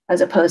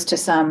 as opposed to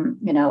some,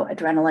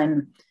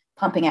 adrenaline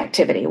pumping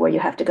activity where you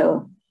have to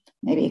go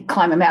maybe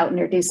climb a mountain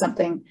or do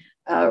something,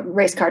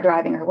 race car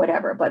driving or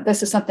whatever. But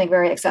this is something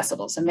very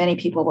accessible. So many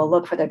people will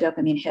look for their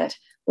dopamine hit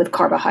with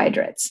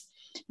carbohydrates.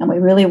 And we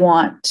really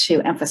want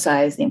to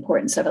emphasize the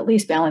importance of at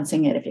least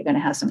balancing it if you're going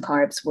to have some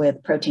carbs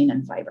with protein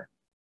and fiber.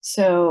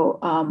 So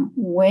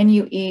when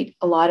you eat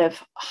a lot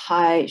of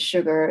high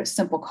sugar,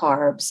 simple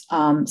carbs,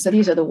 so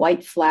these are the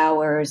white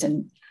flours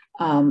and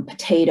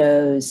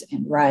potatoes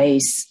and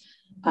rice,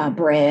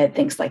 bread,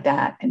 things like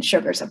that, and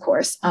sugars, of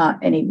course,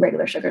 any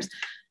regular sugars,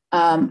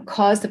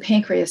 cause the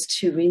pancreas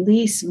to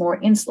release more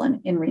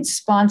insulin in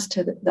response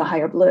to the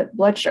higher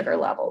blood sugar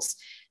levels.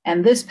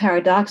 And this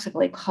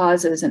paradoxically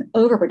causes an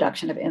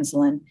overproduction of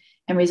insulin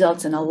and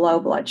results in a low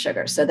blood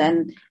sugar. So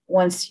then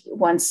once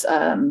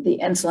the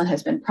insulin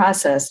has been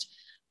processed,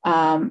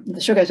 the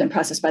sugar has been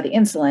processed by the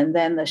insulin,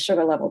 then the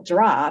sugar level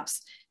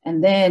drops,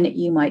 and then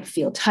you might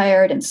feel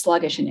tired and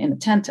sluggish and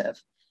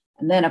inattentive.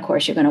 And then, of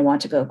course, you're going to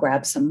want to go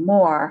grab some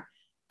more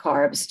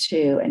carbs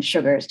and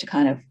sugars to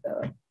kind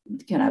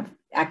of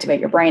activate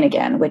your brain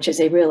again, which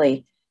is a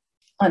really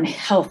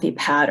unhealthy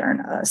pattern,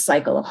 a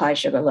cycle of high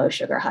sugar, low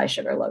sugar, high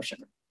sugar, low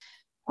sugar.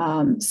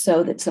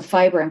 So it's the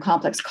fiber and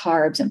complex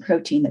carbs and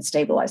protein that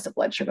stabilize the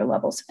blood sugar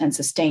levels and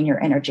sustain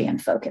your energy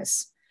and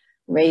focus,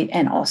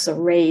 and also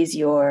raise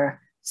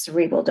your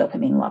cerebral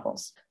dopamine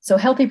levels. So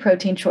healthy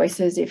protein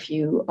choices, if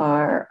you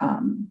are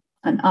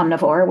an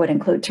omnivore, would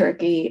include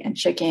turkey and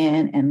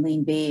chicken and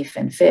lean beef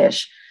and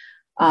fish,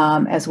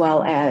 as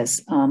well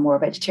as more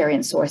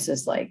vegetarian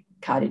sources like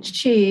cottage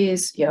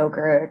cheese,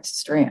 yogurt,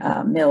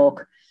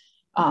 milk,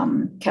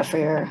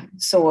 kefir,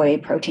 soy,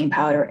 protein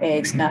powder,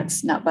 eggs,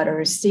 nuts, nut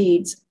butters,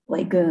 seeds,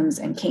 legumes,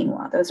 and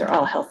quinoa. Those are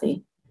all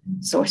healthy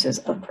sources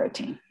of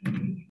protein.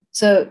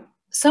 So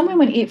some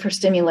women eat for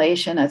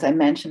stimulation, as I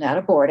mentioned, out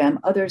of boredom.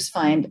 Others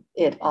find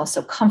it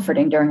also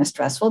comforting during a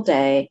stressful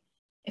day.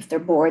 If they're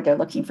bored, they're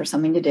looking for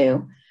something to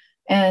do.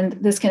 And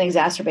this can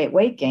exacerbate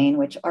weight gain,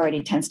 which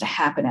already tends to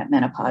happen at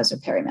menopause or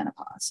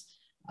perimenopause.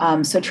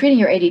 So treating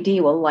your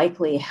ADD will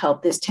likely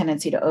help this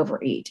tendency to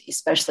overeat,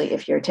 especially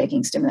if you're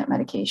taking stimulant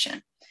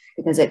medication,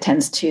 because it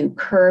tends to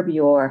curb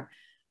your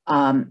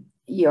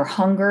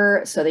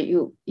hunger so that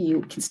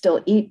you can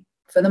still eat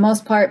for the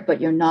most part,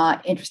 but you're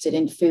not interested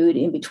in food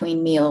in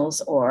between meals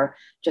or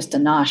just a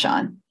nosh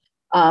on.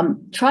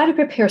 Try to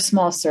prepare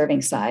small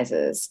serving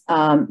sizes.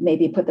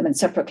 Maybe put them in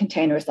separate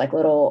containers like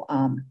little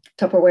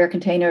Tupperware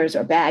containers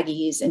or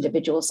baggies,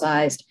 individual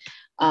sized.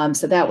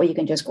 So that way you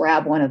can just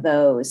grab one of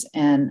those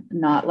and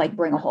not like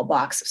bring a whole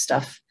box of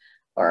stuff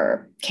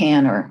or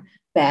can or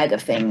bag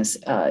of things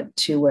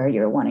to where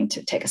you're wanting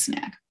to take a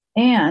snack.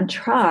 And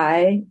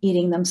try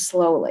eating them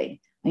slowly.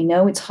 I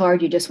know it's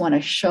hard. You just want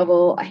to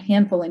shovel a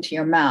handful into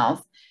your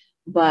mouth.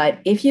 But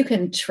if you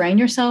can train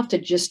yourself to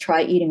just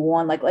try eating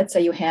one, like let's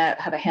say you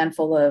have a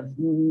handful of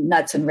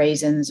nuts and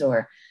raisins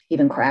or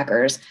even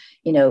crackers,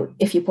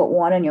 if you put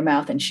one in your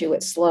mouth and chew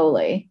it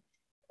slowly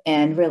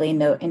and really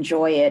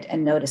enjoy it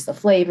and notice the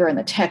flavor and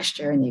the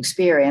texture and the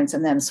experience,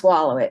 and then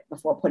swallow it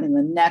before putting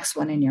the next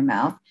one in your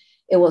mouth,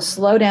 it will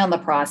slow down the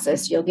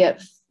process. You'll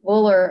get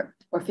fuller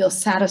or feel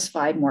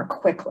satisfied more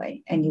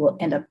quickly, and you will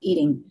end up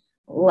eating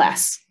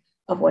less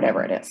of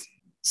whatever it is.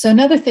 So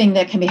another thing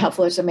that can be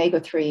helpful is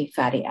omega-3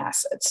 fatty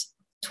acids.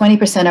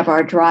 20% of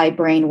our dry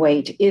brain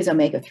weight is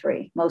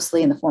omega-3,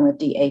 mostly in the form of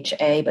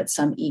DHA, but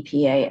some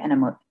EPA and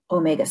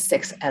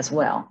omega-6 as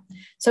well.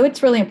 So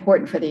it's really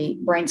important for the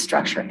brain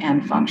structure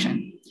and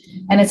function.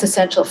 And it's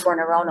essential for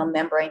neuronal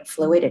membrane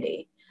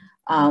fluidity,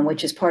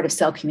 which is part of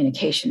cell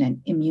communication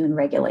and immune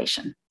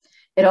regulation.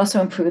 It also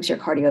improves your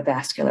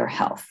cardiovascular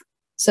health.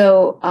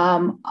 So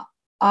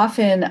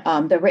often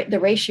the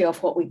ratio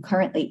of what we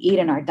currently eat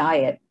in our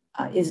diet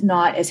is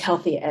not as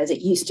healthy as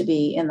it used to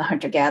be in the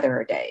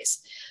hunter-gatherer days.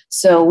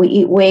 So we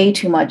eat way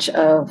too much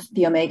of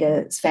the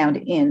omegas found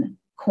in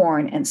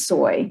corn and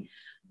soy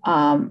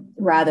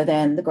rather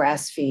than the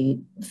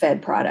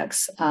grass-fed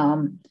products.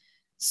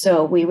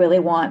 So we really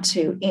want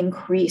to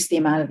increase the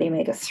amount of the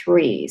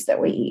omega-3s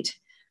that we eat,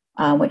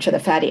 which are the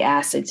fatty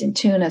acids in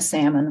tuna,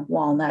 salmon,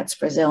 walnuts,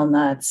 Brazil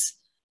nuts,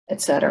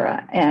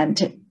 etc.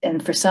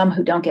 And for some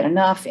who don't get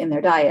enough in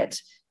their diet,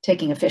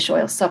 taking a fish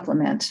oil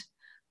supplement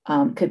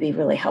could be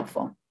really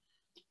helpful.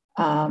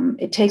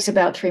 It takes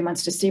about 3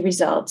 months to see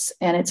results,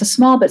 and it's a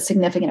small but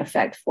significant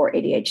effect for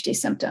ADHD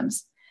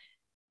symptoms.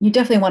 You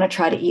definitely want to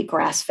try to eat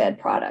grass-fed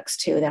products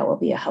too. That will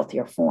be a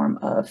healthier form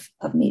of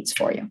meats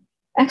for you.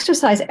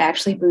 Exercise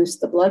actually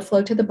boosts the blood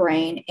flow to the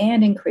brain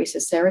and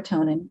increases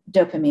serotonin,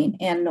 dopamine,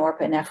 and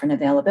norepinephrine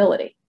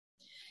availability.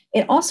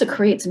 It also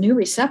creates new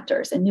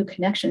receptors and new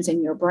connections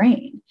in your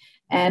brain.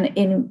 And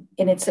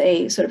it's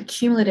a sort of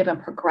cumulative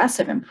and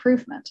progressive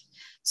improvement.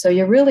 So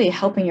you're really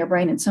helping your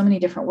brain in so many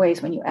different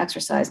ways when you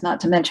exercise, not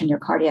to mention your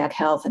cardiac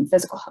health and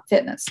physical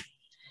fitness.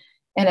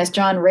 And as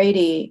John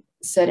Rady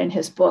said in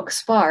his book,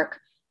 Spark,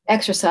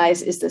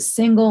 exercise is the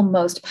single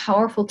most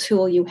powerful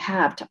tool you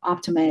have to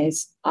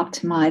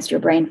optimize your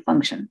brain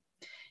function.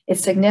 It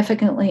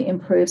significantly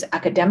improves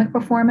academic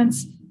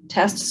performance,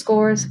 test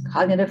scores,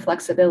 cognitive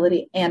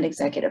flexibility, and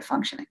executive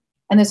functioning.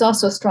 And there's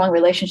also a strong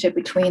relationship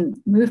between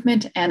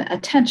movement and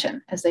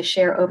attention as they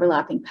share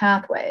overlapping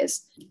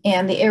pathways.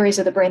 And the areas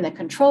of the brain that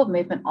control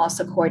movement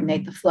also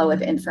coordinate the flow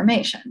of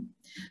information.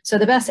 So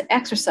the best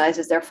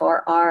exercises,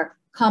 therefore, are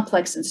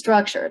complex and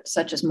structured,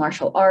 such as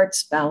martial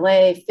arts,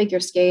 ballet, figure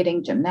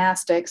skating,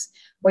 gymnastics,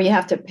 where you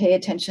have to pay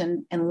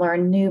attention and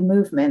learn new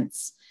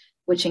movements,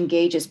 which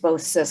engages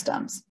both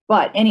systems.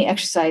 But any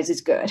exercise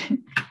is good.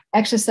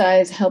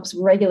 Exercise helps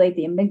regulate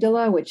the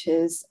amygdala, which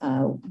is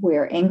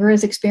where anger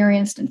is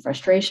experienced and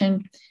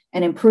frustration,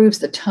 and improves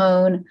the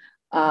tone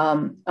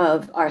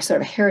of our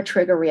sort of hair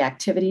trigger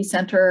reactivity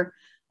center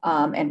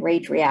and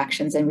rage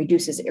reactions, and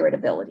reduces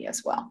irritability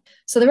as well.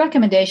 So the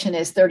recommendation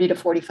is 30 to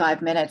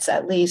 45 minutes,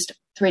 at least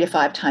 3 to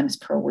 5 times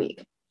per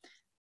week.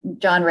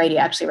 John Rady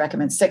actually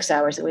recommends 6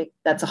 hours a week.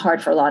 That's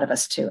hard for a lot of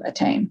us to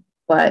attain,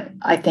 but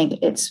I think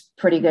it's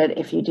pretty good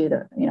if you do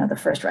the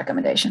first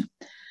recommendation.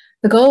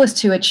 The goal is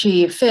to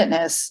achieve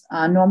fitness,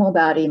 normal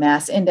body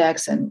mass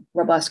index, and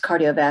robust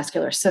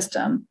cardiovascular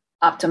system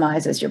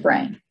optimizes your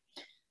brain.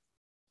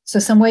 So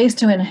some ways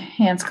to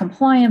enhance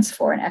compliance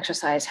for an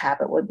exercise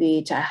habit would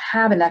be to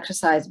have an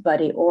exercise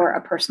buddy or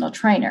a personal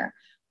trainer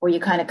where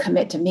you kind of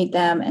commit to meet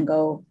them and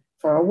go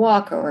for a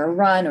walk or a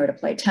run or to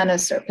play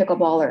tennis or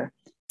pickleball or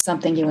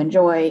something you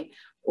enjoy,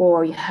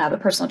 or you have a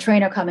personal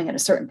trainer coming at a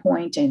certain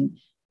point and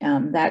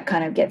that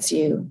kind of gets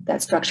you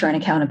that structure and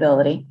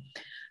accountability.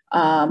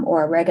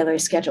 Or a regularly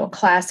scheduled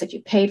class that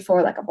you paid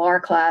for, like a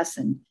bar class,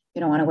 and you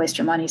don't want to waste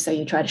your money, so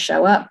you try to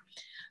show up.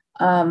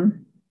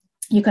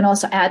 You can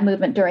also add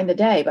movement during the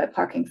day by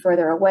parking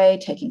further away,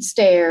 taking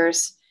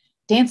stairs,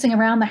 dancing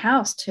around the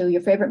house to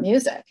your favorite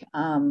music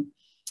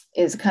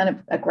is kind of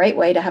a great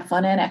way to have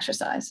fun and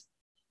exercise.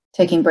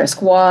 Taking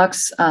brisk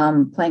walks,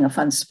 playing a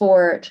fun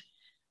sport.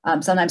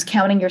 Sometimes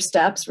counting your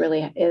steps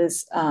really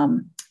is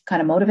kind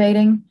of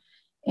motivating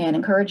and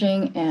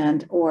encouraging,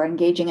 or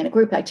engaging in a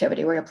group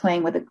activity where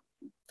you're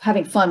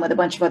having fun with a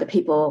bunch of other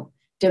people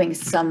doing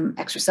some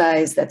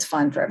exercise that's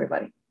fun for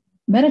everybody.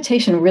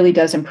 Meditation really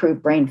does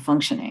improve brain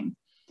functioning.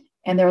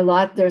 And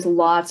there's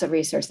lots of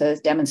research that has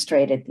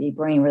demonstrated the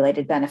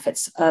brain-related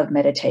benefits of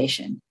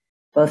meditation,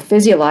 both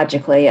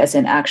physiologically as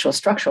in actual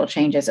structural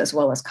changes, as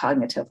well as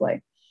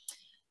cognitively.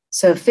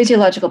 So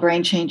physiological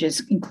brain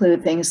changes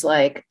include things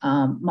like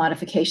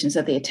modifications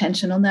of the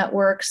attentional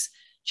networks,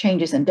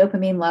 changes in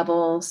dopamine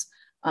levels,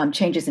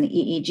 changes in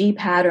EEG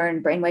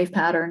pattern, brainwave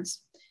patterns,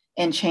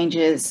 and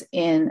changes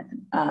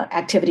in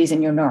activities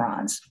in your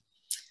neurons.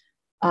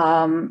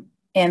 And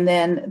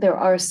then there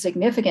are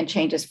significant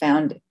changes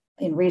found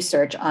in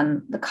research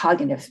on the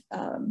cognitive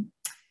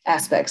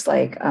aspects,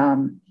 like,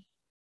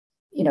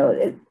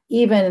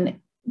 even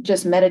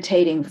just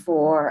meditating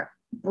for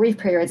brief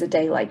periods a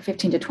day, like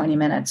 15 to 20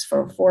 minutes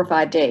for 4 or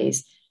 5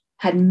 days,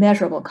 had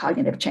measurable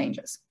cognitive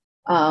changes.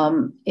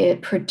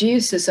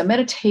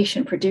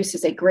 Meditation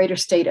produces a greater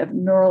state of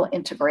neural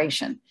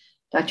integration.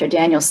 Dr.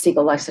 Daniel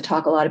Siegel likes to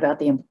talk a lot about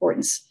the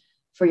importance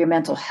for your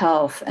mental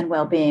health and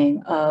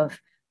well-being of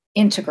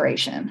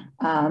integration.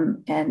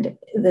 And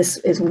this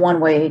is one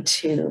way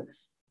to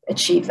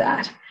achieve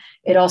that.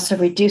 It also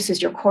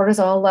reduces your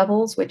cortisol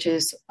levels, which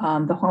is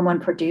the hormone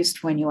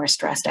produced when you are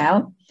stressed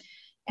out.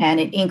 And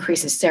it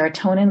increases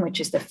serotonin, which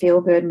is the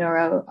feel-good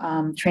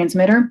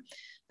neurotransmitter.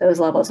 Those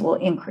levels will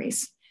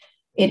increase.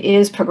 It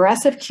is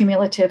progressive,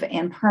 cumulative,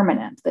 and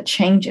permanent, the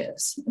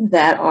changes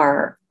that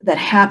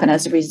happen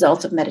as a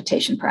result of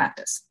meditation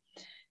practice.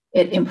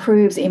 It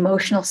improves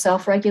emotional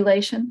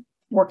self-regulation,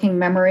 working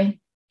memory,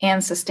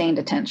 and sustained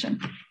attention.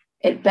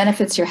 It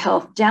benefits your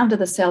health down to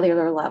the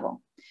cellular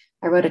level.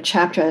 I wrote a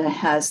chapter that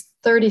has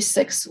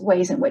 36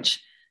 ways in which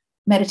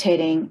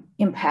meditating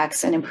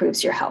impacts and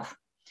improves your health,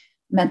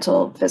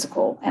 mental,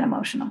 physical, and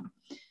emotional.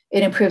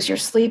 It improves your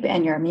sleep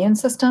and your immune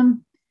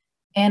system,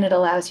 and it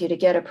allows you to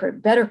get a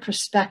better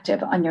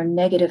perspective on your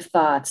negative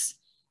thoughts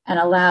and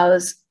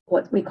allows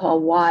what we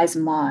call wise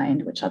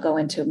mind, which I'll go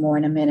into more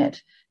in a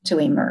minute, to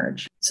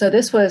emerge. So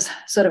this was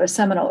sort of a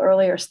seminal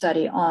earlier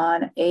study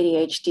on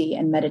ADHD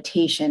and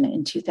meditation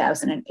in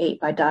 2008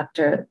 by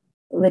Dr.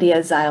 Lydia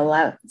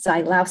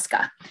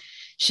Zylowska.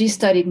 She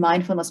studied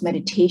mindfulness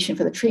meditation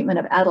for the treatment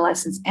of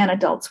adolescents and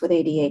adults with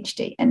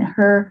ADHD. And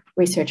her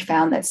research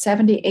found that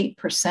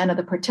 78% of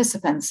the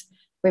participants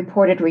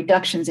reported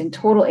reductions in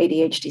total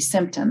ADHD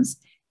symptoms,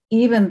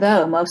 even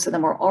though most of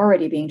them were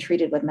already being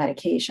treated with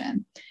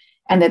medication,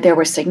 and that there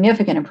were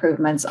significant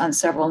improvements on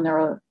several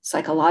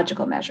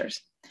neuropsychological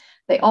measures.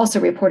 They also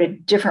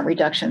reported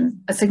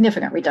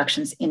significant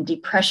reductions in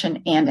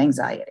depression and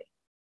anxiety.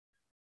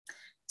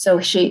 So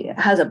she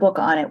has a book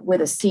on it with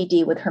a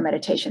CD with her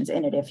meditations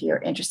in it if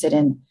you're interested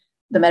in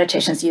the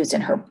meditations used in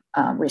her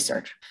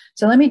research.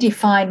 So let me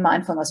define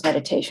mindfulness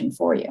meditation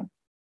for you.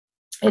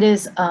 It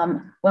is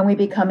when we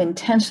become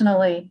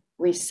intentionally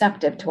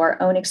receptive to our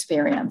own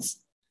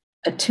experience,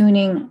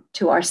 attuning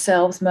to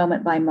ourselves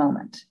moment by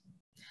moment.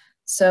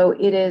 So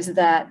it is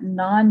that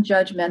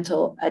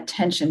non-judgmental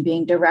attention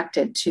being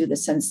directed to the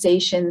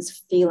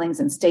sensations,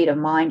 feelings, and state of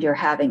mind you're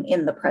having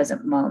in the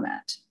present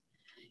moment.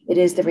 It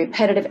is the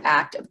repetitive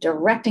act of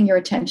directing your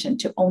attention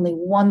to only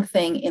one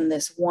thing in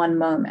this one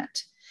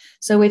moment.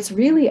 So it's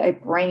really a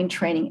brain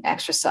training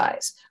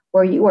exercise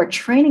where you are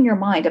training your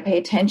mind to pay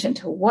attention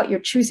to what you're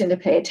choosing to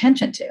pay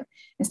attention to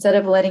instead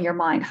of letting your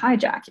mind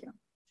hijack you.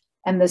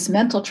 And this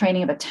mental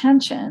training of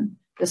attention,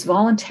 this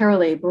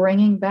voluntarily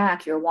bringing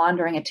back your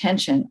wandering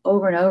attention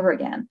over and over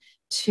again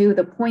to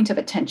the point of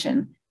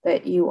attention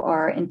that you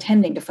are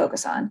intending to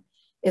focus on,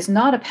 is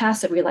not a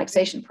passive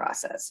relaxation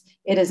process.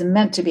 It is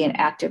meant to be an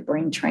active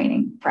brain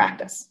training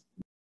practice.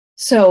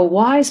 So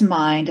wise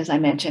mind, as I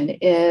mentioned,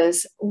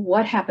 is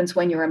what happens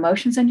when your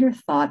emotions and your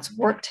thoughts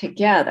work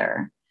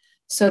together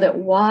so that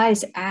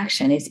wise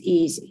action is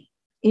easy,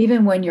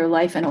 even when your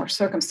life and or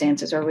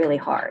circumstances are really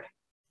hard.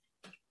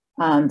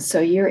 So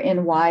you're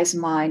in wise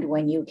mind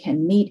when you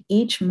can meet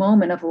each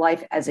moment of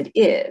life as it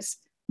is,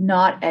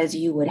 not as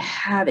you would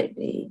have it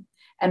be,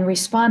 and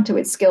respond to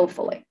it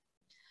skillfully.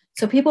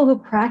 So people who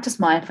practice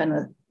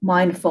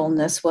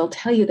mindfulness will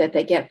tell you that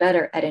they get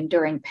better at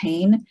enduring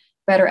pain,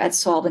 better at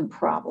solving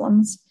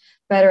problems,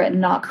 better at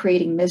not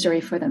creating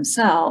misery for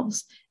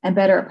themselves, and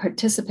better at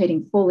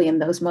participating fully in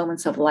those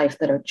moments of life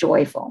that are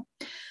joyful.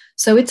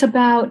 So it's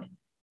about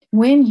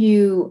when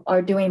you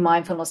are doing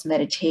mindfulness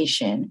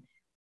meditation,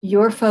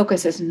 your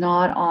focus is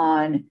not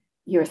on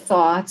your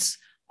thoughts,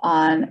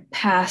 on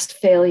past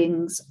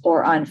failings,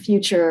 or on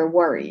future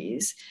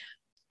worries.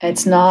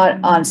 It's not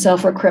on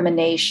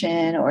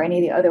self-recrimination or any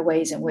of the other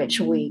ways in which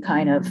we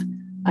kind of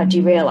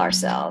derail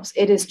ourselves.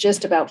 It is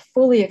just about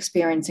fully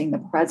experiencing the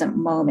present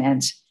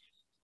moment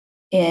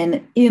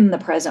in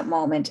the present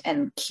moment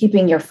and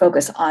keeping your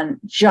focus on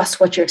just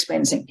what you're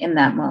experiencing in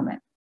that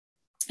moment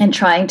and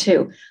trying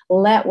to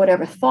let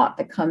whatever thought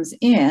that comes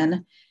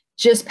in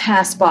just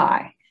pass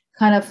by,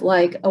 kind of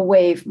like a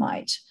wave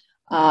might,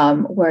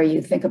 where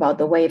you think about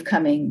the wave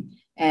coming,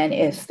 and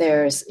if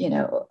there's,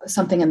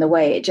 something in the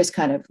way, it just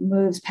kind of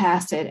moves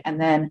past it,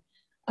 and then,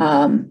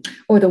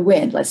 or the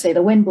wind, let's say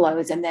the wind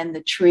blows, and then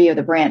the tree or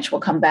the branch will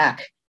come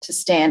back to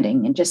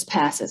standing and just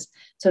passes.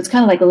 So it's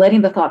kind of like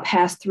letting the thought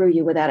pass through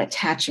you without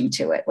attaching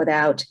to it,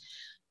 without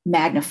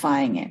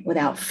magnifying it,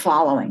 without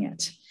following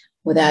it,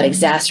 without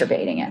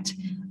exacerbating it,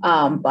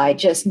 by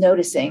just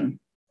noticing,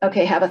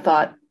 okay, have a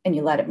thought, and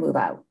you let it move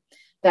out.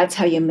 That's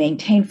how you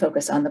maintain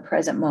focus on the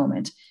present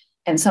moment.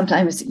 And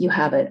sometimes you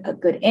have a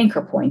good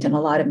anchor point in a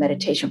lot of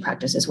meditation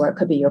practices where it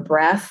could be your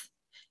breath.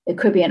 It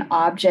could be an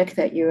object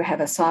that you have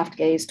a soft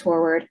gaze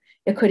toward.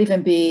 It could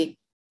even be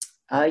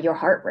your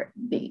heart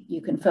beat.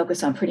 You can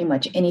focus on pretty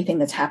much anything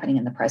that's happening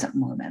in the present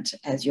moment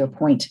as your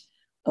point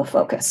of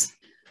focus.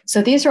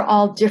 So these are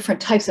all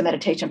different types of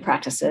meditation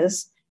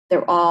practices.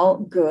 They're all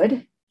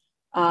good.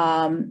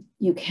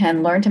 You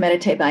can learn to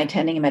meditate by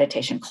attending a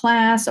meditation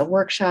class, a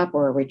workshop,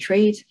 or a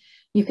retreat.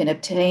 You can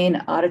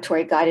obtain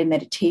auditory guided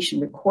meditation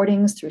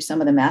recordings through some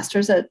of the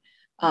masters that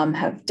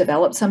have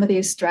developed some of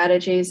these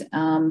strategies.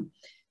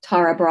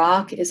 Tara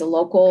Brach is a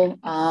local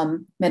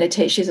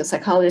meditation. She's a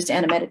psychologist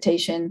and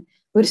a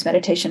Buddhist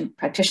meditation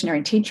practitioner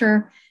and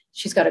teacher.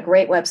 She's got a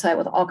great website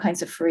with all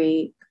kinds of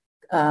free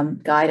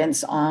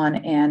guidance on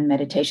and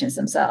meditations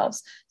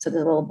themselves. So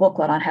there's a little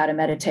booklet on how to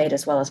meditate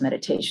as well as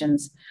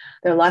meditations.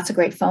 There are lots of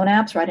great phone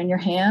apps right in your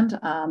hand.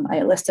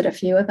 I listed a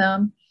few of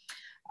them.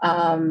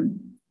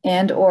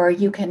 And or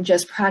you can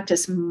just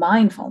practice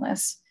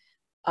mindfulness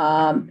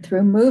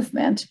through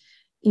movement,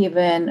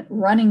 even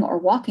running or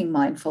walking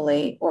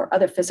mindfully or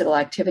other physical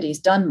activities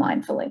done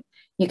mindfully.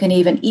 You can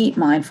even eat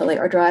mindfully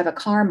or drive a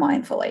car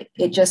mindfully.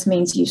 It just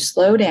means you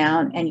slow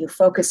down and you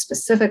focus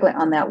specifically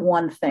on that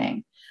one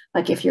thing.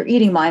 Like if you're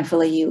eating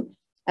mindfully,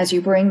 as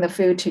you bring the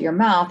food to your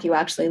mouth, you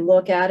actually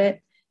look at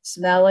it,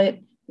 smell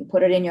it, you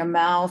put it in your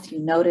mouth, you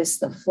notice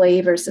the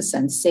flavors, the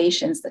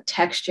sensations, the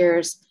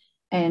textures,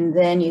 and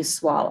then you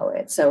swallow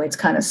it. So it's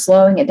kind of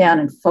slowing it down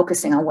and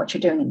focusing on what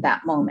you're doing in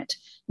that moment,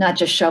 not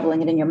just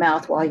shoveling it in your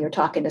mouth while you're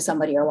talking to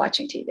somebody or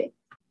watching TV.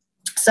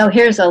 So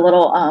here's a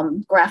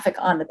little graphic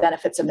on the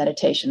benefits of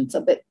meditation. It's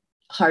a bit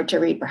hard to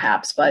read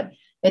perhaps, but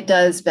it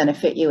does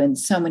benefit you in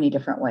so many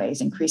different ways,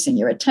 increasing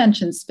your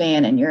attention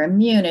span and your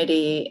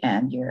immunity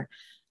and your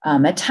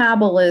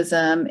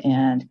metabolism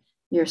and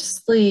your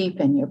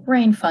sleep and your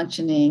brain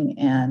functioning,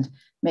 and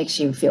makes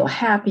you feel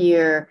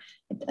happier.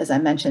 As I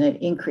mentioned,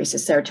 it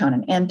increases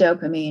serotonin and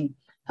dopamine,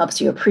 helps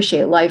you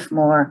appreciate life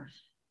more.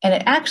 And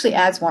it actually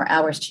adds more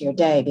hours to your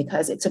day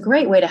because it's a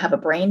great way to have a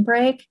brain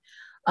break,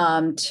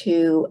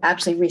 to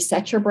actually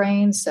reset your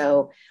brain.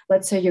 So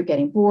let's say you're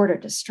getting bored or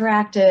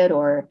distracted,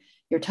 or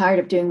you're tired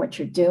of doing what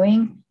you're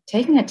doing.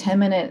 Taking a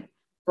 10-minute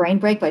brain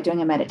break by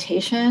doing a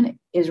meditation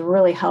is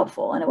really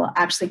helpful, and it will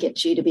actually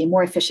get you to be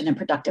more efficient and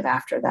productive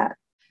after that.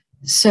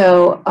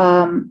 So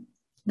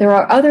there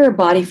are other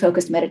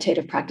body-focused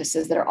meditative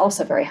practices that are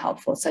also very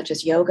helpful, such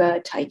as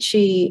yoga, Tai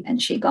Chi, and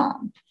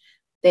Qigong.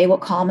 They will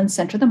calm and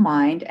center the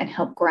mind and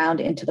help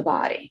ground into the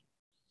body.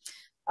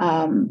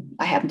 I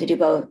happen to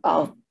do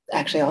all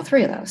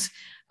three of those.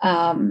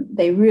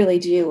 They really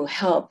do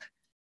help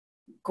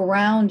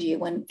ground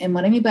you. And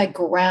what I mean by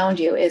ground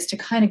you is to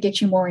kind of get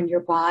you more in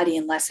your body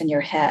and less in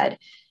your head.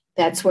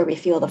 That's where we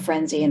feel the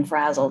frenzy and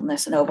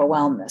frazzledness and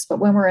overwhelmedness. But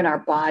when we're in our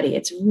body,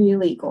 it's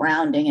really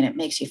grounding and it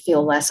makes you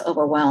feel less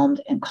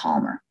overwhelmed and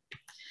calmer.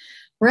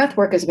 Breath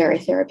work is very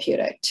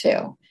therapeutic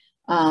too.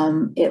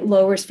 It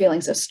lowers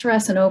feelings of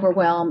stress and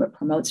overwhelm. It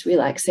promotes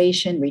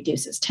relaxation,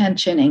 reduces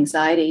tension,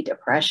 anxiety,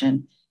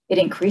 depression. It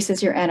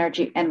increases your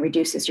energy and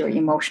reduces your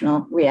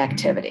emotional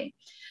reactivity.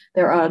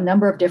 There are a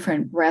number of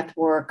different breath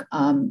work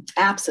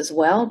apps as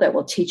well that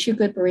will teach you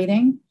good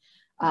breathing.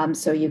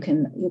 So you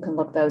can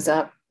look those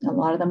up. A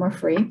lot of them are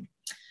free.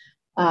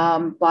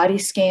 Body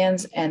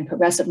scans and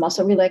progressive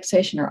muscle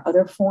relaxation are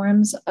other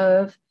forms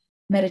of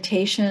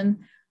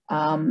meditation.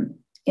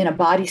 In a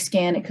body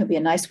scan, it could be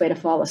a nice way to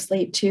fall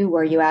asleep too,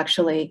 where you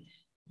actually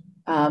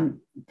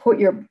put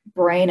your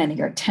brain and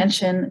your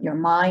attention, your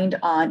mind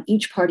on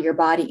each part of your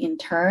body in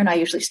turn. I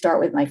usually start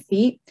with my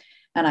feet,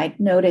 and I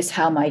notice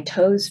how my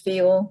toes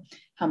feel,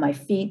 how my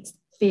feet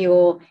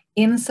feel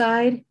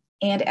inside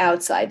and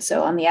outside.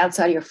 So on the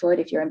outside of your foot,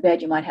 if you're in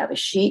bed, you might have a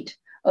sheet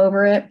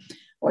over it,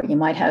 or you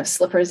might have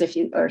slippers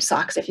or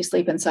socks if you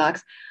sleep in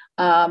socks,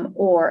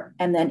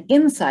 and then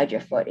inside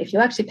your foot. If you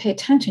actually pay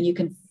attention, you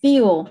can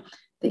feel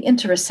the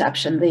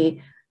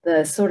interoception,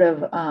 the sort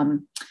of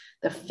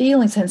the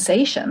feeling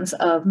sensations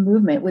of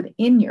movement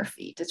within your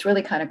feet. It's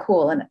really kind of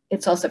cool, and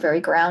it's also very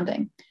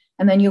grounding.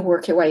 And then you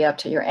work your way up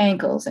to your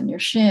ankles and your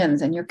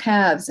shins and your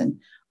calves and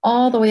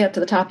all the way up to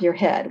the top of your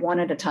head,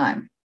 one at a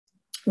time.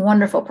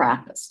 Wonderful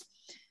practice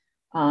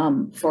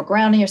for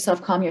grounding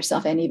yourself, calming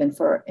yourself, and even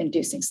for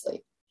inducing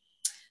sleep.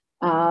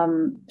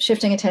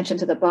 Shifting attention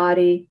to the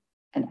body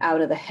and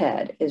out of the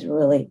head is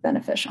really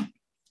beneficial.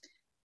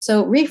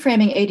 So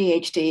reframing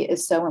ADHD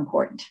is so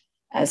important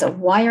as a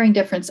wiring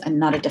difference and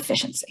not a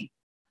deficiency.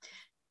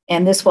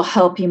 And this will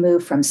help you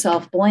move from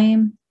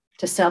self-blame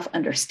to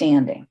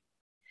self-understanding.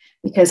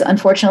 Because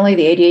unfortunately,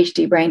 the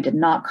ADHD brain did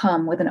not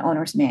come with an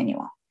owner's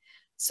manual.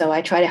 So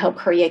I try to help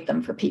create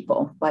them for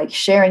people by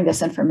sharing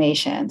this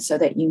information so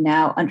that you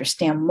now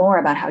understand more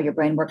about how your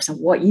brain works and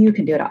what you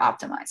can do to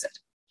optimize it.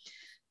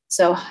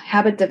 So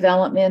habit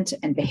development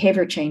and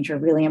behavior change are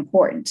really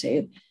important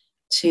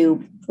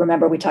to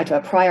remember. We talked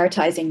about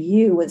prioritizing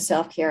you with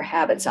self-care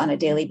habits on a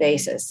daily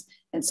basis.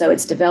 And so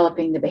it's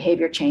developing the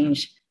behavior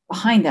change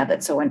behind that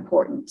that's so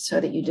important,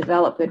 so that you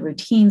develop good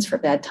routines for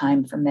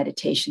bedtime, for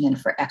meditation, and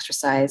for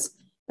exercise,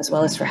 as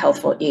well as for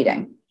healthful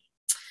eating.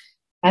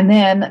 And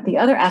then the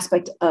other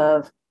aspect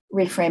of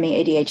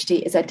reframing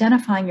ADHD is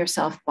identifying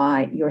yourself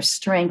by your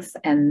strengths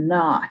and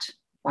not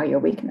by your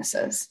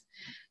weaknesses.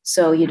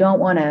 So you don't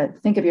want to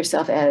think of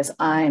yourself as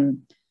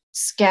I'm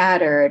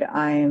scattered,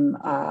 I'm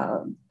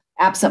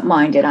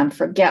absent-minded, I'm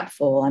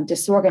forgetful, I'm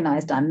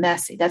disorganized, I'm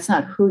messy. That's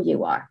not who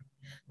you are.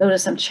 Those are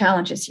some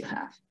challenges you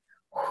have.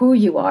 Who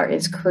you are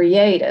is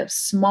creative,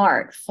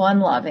 smart,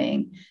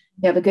 fun-loving.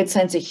 You have a good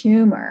sense of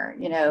humor,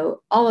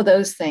 all of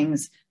those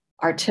things,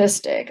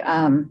 artistic,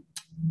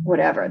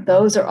 whatever.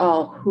 Those are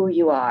all who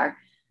you are,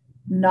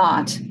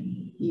 not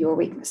your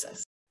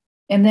weaknesses.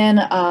 And then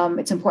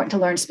it's important to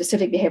learn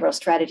specific behavioral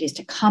strategies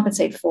to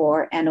compensate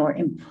for and or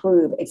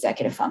improve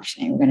executive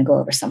functioning. We're going to go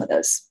over some of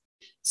those.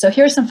 So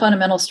here are some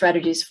fundamental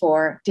strategies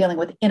for dealing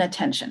with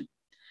inattention.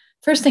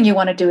 First thing you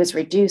want to do is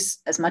reduce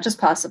as much as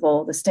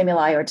possible the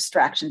stimuli or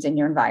distractions in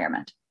your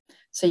environment.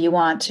 So you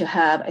want to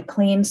have a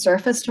clean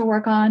surface to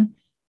work on.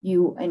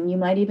 You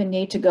might even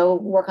need to go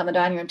work on the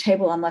dining room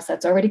table unless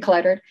that's already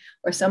cluttered,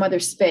 or some other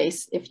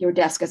space if your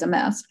desk is a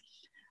mess.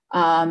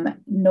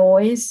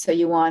 Noise, so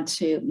you want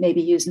to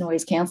maybe use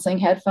noise canceling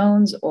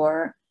headphones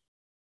or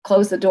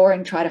close the door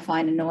and try to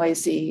find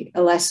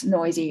a less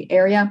noisy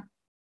area.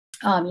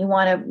 You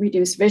want to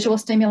reduce visual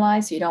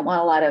stimuli, so you don't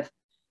want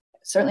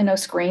certainly no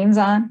screens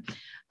on.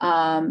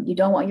 You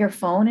don't want your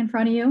phone in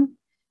front of you.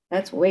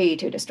 That's way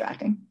too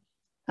distracting.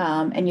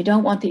 And you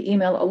don't want the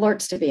email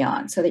alerts to be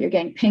on so that you're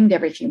getting pinged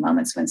every few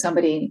moments when some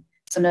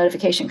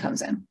notification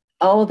comes in.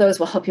 All of those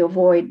will help you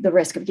avoid the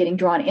risk of getting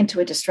drawn into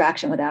a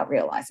distraction without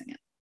realizing it.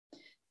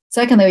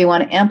 Secondly, we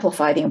want to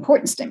amplify the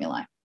important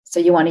stimuli. So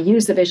you want to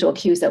use the visual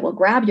cues that will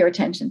grab your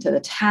attention to the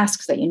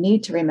tasks that you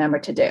need to remember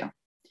to do.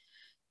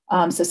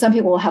 So some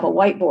people will have a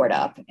whiteboard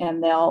up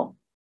and they'll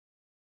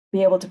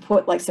be able to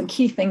put like some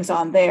key things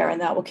on there, and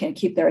that will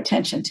keep their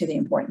attention to the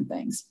important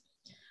things.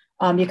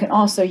 You can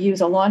also use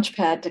a launch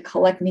pad to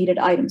collect needed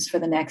items for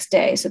the next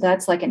day. So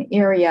that's like an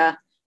area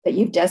that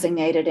you've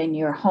designated in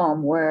your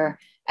home where,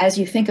 as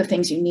you think of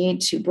things you need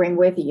to bring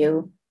with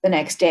you the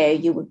next day,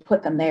 you would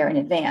put them there in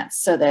advance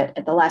so that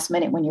at the last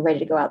minute when you're ready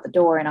to go out the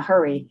door in a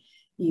hurry,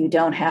 you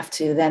don't have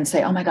to then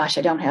say, oh my gosh,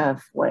 I don't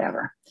have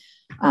whatever,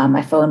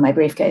 my phone, my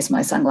briefcase,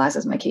 my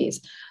sunglasses, my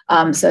keys,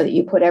 so that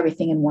you put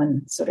everything in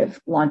one sort of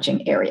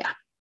launching area.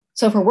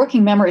 So for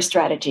working memory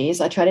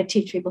strategies, I try to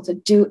teach people to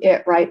do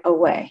it right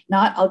away,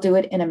 not I'll do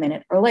it in a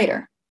minute or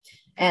later.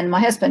 And my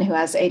husband, who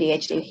has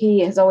ADHD, he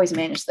has always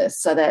managed this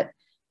so that,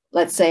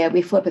 let's say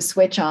we flip a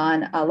switch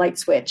on, a light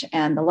switch,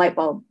 and the light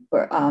bulb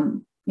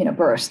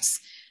bursts.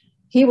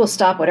 he will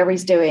stop whatever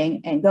he's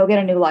doing and go get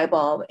a new light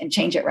bulb and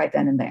change it right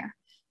then and there.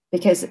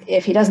 Because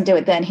if he doesn't do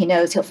it then, he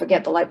knows he'll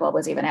forget the light bulb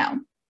was even out.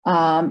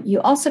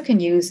 You also can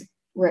use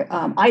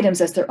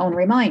items as their own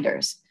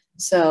reminders.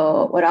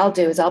 So what I'll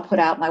do is I'll put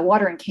out my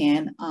watering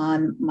can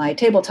on my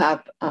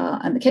tabletop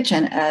in the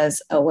kitchen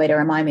as a way to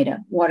remind me to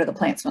water the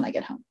plants when I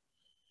get home.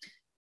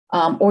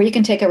 Or you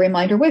can take a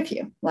reminder with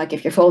you. Like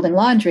if you're folding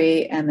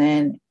laundry and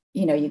then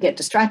you get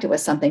distracted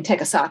with something,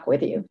 take a sock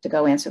with you to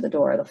go answer the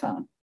door or the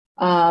phone.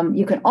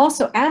 You can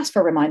also ask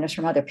for reminders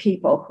from other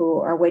people who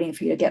are waiting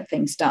for you to get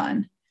things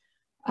done.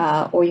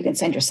 Or you can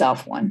send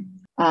yourself one.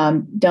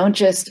 Don't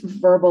just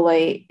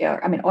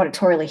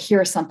auditorily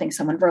hear something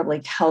someone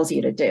verbally tells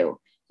you to do.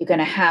 You're going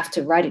to have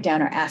to write it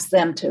down or ask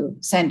them to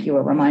send you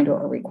a reminder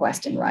or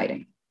request in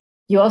writing.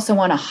 You also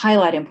want to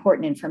highlight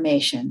important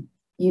information.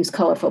 Use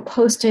colorful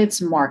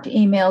Post-its, mark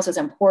emails as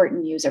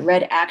important, use a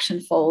red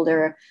action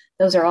folder.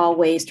 Those are all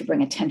ways to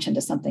bring attention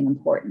to something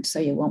important so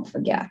you won't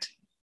forget.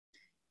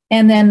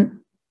 And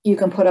then you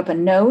can put up a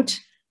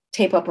note,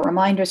 tape up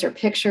reminders or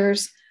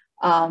pictures.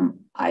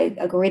 I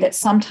agree that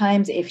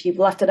sometimes if you've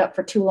left it up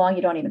for too long,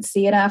 you don't even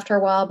see it after a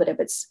while, but if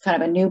it's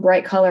kind of a new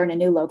bright color in a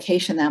new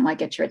location, that might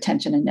get your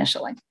attention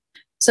initially.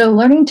 So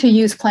learning to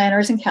use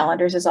planners and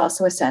calendars is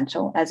also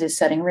essential, as is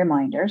setting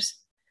reminders,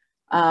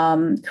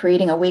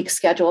 creating a week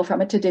schedule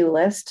from a to-do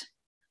list,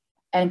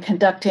 and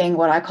conducting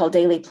what I call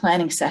daily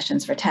planning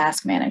sessions for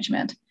task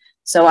management.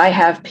 So I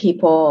have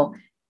people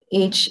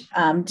each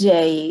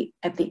day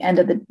at the end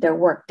of their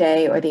work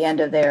day or the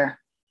end of their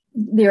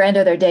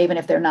day, even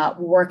if they're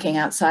not working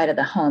outside of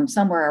the home,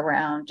 somewhere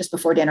around just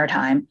before dinner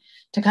time,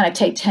 to kind of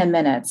take 10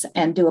 minutes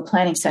and do a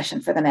planning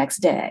session for the next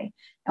day.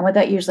 And what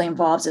that usually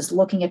involves is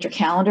looking at your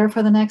calendar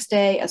for the next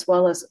day, as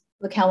well as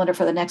the calendar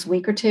for the next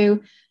week or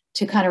two,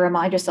 to kind of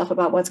remind yourself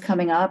about what's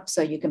coming up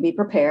so you can be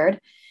prepared.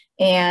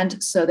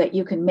 And so that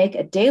you can make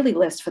a daily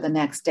list for the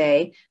next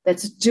day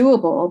that's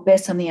doable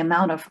based on the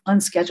amount of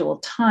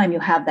unscheduled time you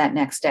have that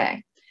next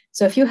day.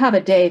 So if you have a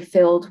day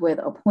filled with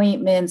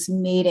appointments,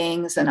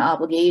 meetings, and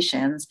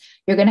obligations,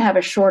 you're going to have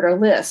a shorter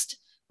list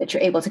that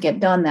you're able to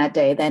get done that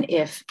day than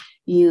if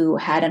you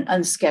had an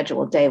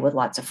unscheduled day with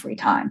lots of free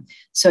time.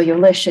 So your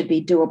list should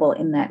be doable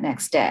in that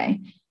next day.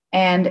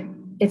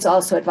 And it's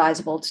also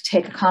advisable to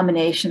take a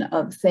combination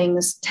of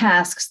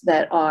tasks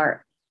that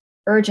are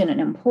urgent and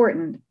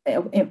important,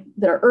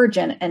 that are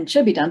urgent and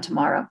should be done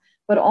tomorrow,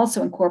 but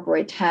also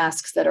incorporate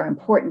tasks that are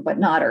important but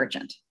not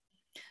urgent.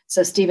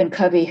 So Stephen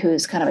Covey,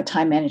 who's kind of a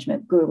time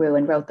management guru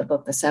and wrote the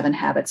book, The 7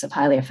 Habits of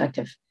Highly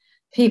Effective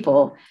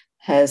People,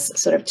 has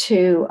sort of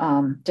two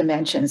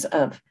dimensions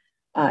of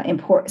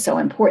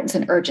importance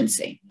and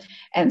urgency.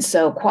 And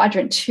so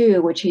quadrant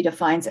 2, which he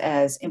defines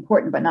as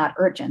important but not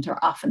urgent, are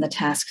often the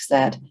tasks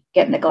that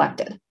get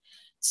neglected.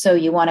 So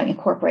you want to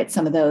incorporate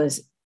some of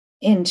those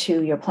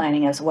into your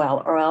planning as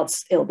well, or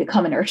else it'll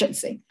become an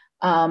urgency.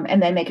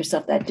 And then make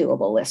yourself that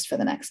doable list for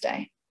the next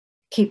day.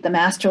 Keep the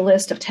master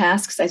list of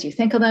tasks as you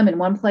think of them in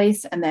one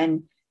place, and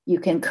then you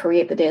can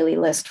create the daily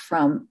list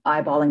from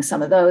eyeballing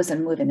some of those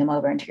and moving them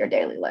over into your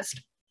daily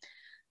list.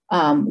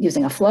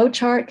 Using a flow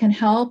chart can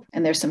help,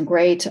 and there's some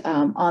great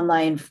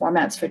online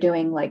formats for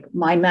doing like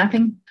mind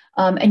mapping.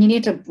 And you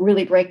need to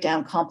really break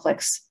down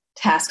complex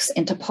tasks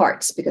into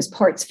parts because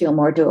parts feel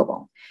more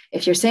doable.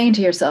 If you're saying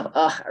to yourself,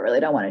 I really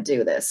don't want to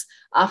do this,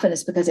 often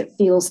it's because it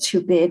feels too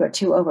big or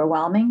too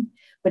overwhelming.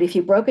 But if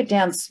you broke it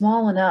down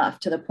small enough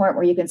to the point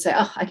where you can say,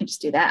 I can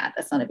just do that,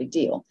 that's not a big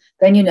deal,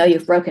 then you know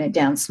you've broken it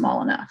down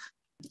small enough.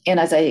 And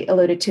as I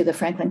alluded to, the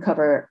Franklin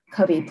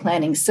Covey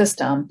planning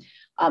system,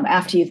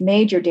 after you've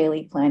made your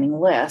daily planning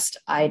list,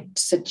 I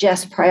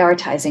suggest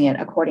prioritizing it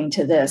according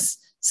to this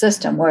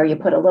system where you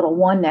put a little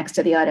 1 next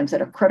to the items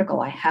that are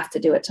critical. I have to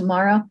do it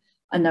tomorrow.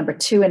 A number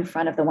 2 in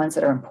front of the ones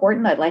that are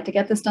important. I'd like to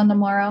get this done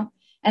tomorrow.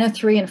 And a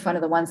 3 in front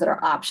of the ones that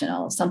are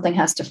optional. If something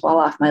has to fall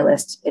off my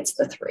list, it's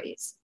the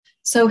 3s.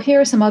 So here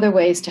are some other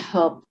ways to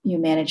help you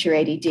manage your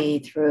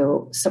ADD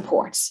through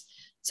supports.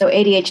 So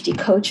ADHD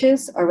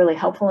coaches are really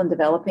helpful in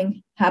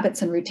developing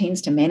habits and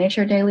routines to manage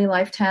your daily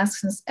life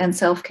tasks and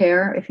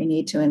self-care if you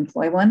need to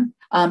employ one.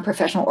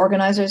 Professional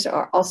organizers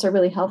are also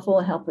really helpful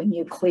in helping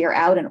you clear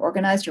out and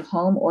organize your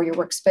home or your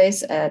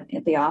workspace at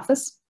the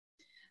office.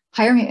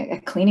 Hiring a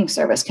cleaning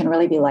service can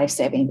really be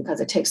life-saving because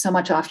it takes so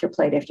much off your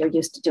plate if you're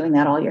used to doing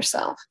that all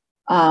yourself.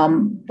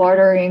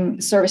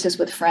 Bartering services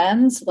with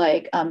friends,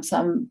 like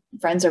some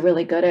friends are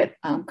really good at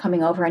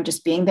coming over and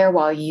just being there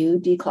while you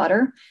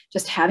declutter.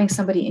 Just having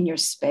somebody in your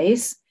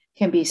space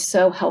can be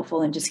so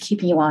helpful in just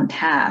keeping you on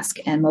task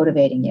and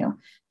motivating you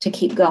to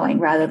keep going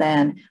rather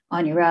than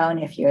on your own.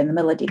 If you're in the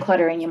middle of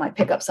decluttering, you might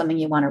pick up something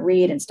you want to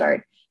read and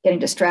start getting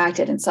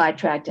distracted and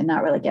sidetracked and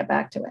not really get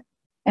back to it.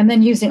 And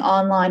then using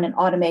online and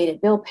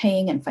automated bill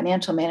paying and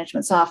financial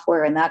management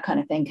software and that kind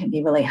of thing can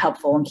be really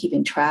helpful in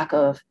keeping track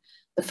of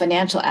the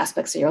financial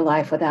aspects of your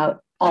life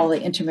without all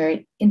the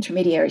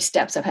intermediary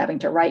steps of having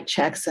to write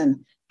checks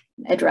and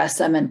address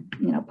them and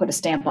put a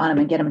stamp on them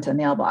and get them into the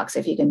mailbox.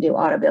 If you can do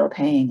auto bill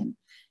paying and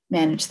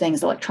manage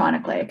things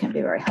electronically, it can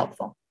be very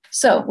helpful.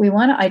 So we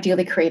want to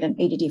ideally create an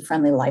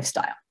ADD-friendly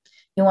lifestyle.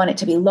 You want it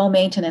to be low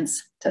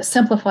maintenance, to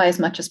simplify as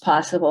much as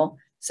possible,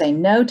 say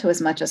no to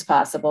as much as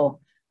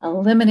possible,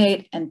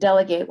 eliminate and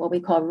delegate what we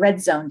call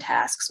red zone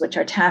tasks, which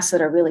are tasks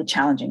that are really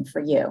challenging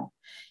for you.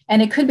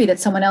 And it could be that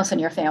someone else in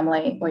your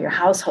family or your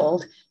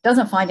household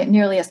doesn't find it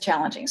nearly as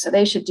challenging. So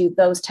they should do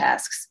those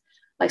tasks.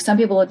 Like some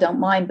people don't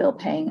mind bill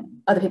paying,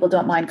 other people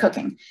don't mind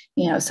cooking,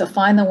 so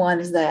find the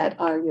ones that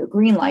are your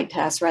green light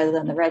tasks rather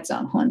than the red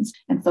zone ones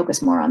and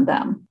focus more on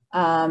them.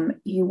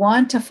 You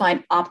want to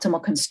find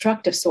optimal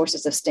constructive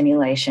sources of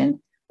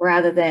stimulation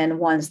rather than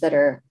ones that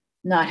are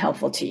not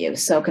helpful to you.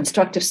 So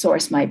constructive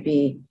source might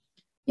be,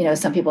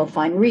 some people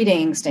find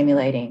reading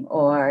stimulating,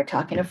 or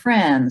talking to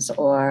friends,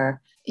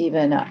 or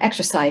even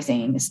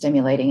exercising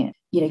stimulating.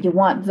 You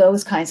want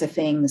those kinds of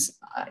things.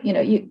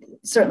 You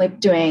certainly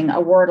doing a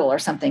Wordle or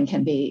something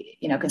can be,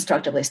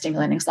 constructively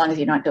stimulating as long as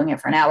you're not doing it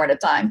for an hour at a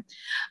time.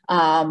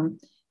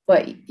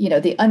 But,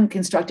 the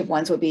unconstructive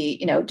ones would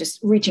be, just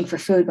reaching for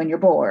food when you're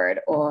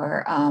bored,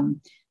 or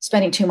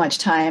spending too much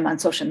time on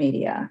social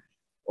media,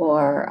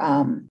 or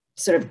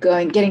sort of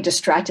getting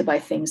distracted by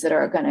things that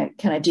are going to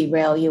kind of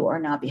derail you or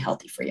not be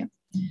healthy for you.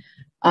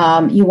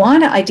 You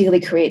want to ideally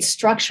create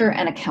structure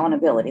and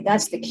accountability.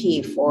 That's the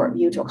key for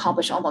you to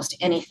accomplish almost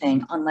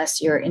anything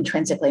unless you're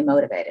intrinsically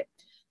motivated.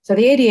 So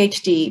the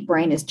ADHD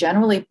brain is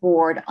generally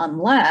bored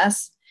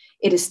unless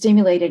it is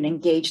stimulated and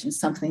engaged in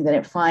something that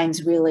it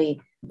finds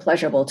really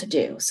pleasurable to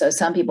do. So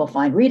some people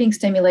find reading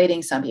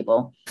stimulating, some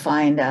people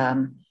find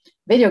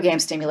video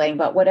games stimulating,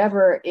 but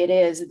whatever it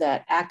is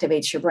that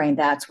activates your brain,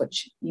 that's what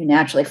you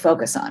naturally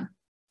focus on.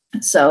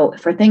 So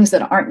for things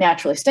that aren't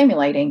naturally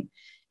stimulating,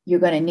 you're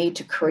going to need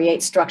to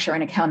create structure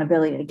and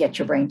accountability to get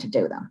your brain to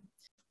do them.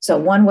 So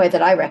one way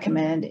that I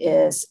recommend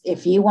is,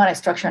 if you want a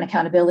structure and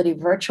accountability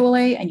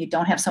virtually and you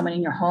don't have someone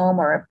in your home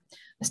or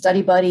a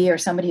study buddy or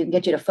somebody who can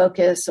get you to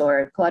focus, or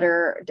a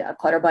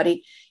clutter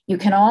buddy, you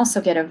can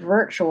also get a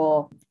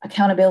virtual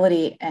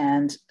accountability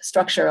and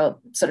structure,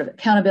 sort of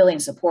accountability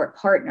and support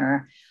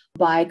partner,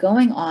 by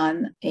going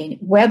on a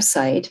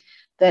website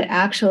that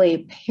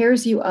actually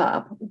pairs you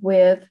up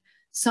with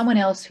someone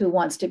else who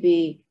wants to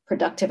be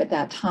productive at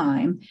that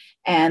time.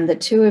 And the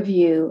two of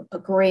you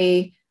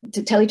agree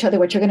to tell each other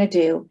what you're going to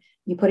do.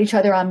 You put each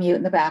other on mute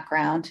in the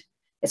background.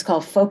 It's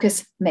called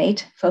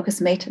FocusMate,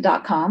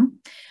 focusmate.com.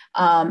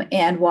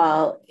 And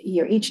while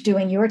you're each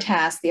doing your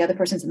task, the other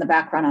person's in the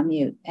background on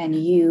mute, and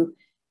you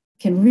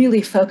can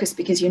really focus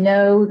because you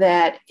know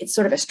that it's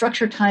sort of a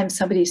structured time.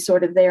 Somebody's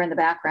sort of there in the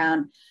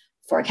background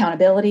for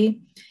accountability.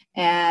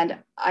 And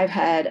I've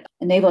had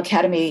a Naval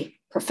Academy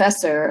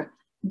professor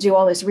do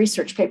all this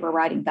research paper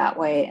writing that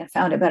way and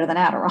found it better than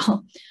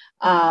Adderall.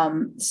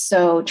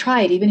 So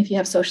try it, even if you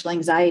have social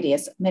anxiety,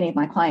 as many of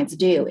my clients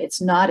do.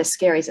 It's not as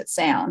scary as it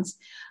sounds.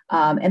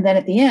 And then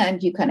at the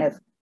end, you kind of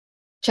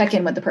check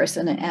in with the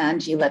person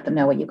and you let them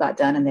know what you got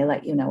done, and they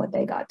let you know what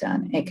they got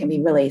done. It can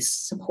be really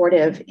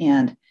supportive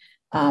and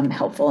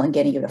helpful in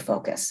getting you to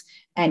focus.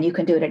 And you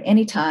can do it at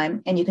any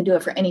time, and you can do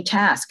it for any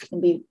task. It can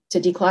be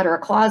to declutter a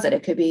closet.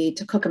 It could be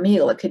to cook a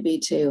meal. It could be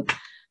to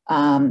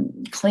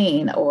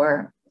clean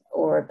or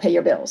pay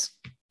your bills.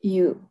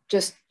 You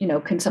just,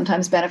 can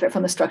sometimes benefit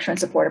from the structure and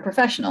support of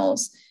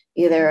professionals,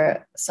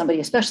 either somebody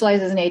who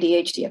specializes in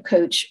ADHD, a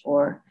coach,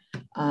 or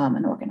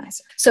an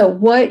organizer. So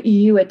what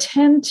you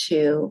attend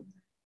to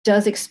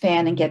does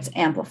expand and gets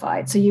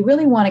amplified. So you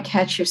really want to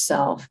catch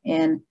yourself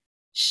in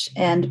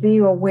and be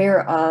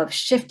aware of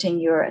shifting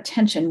your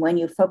attention when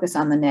you focus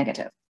on the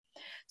negative.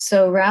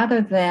 So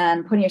rather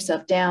than putting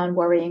yourself down,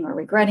 worrying or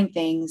regretting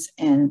things,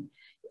 and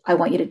I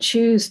want you to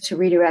choose to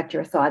redirect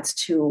your thoughts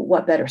to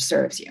what better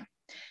serves you.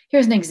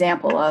 Here's an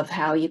example of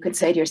how you could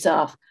say to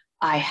yourself,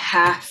 I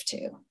have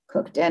to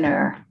cook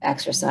dinner,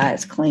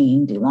 exercise,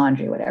 clean, do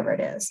laundry, whatever it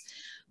is.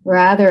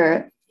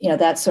 Rather,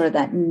 that's sort of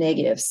that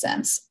negative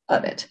sense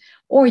of it.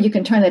 Or you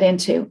can turn that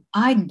into,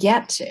 I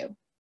get to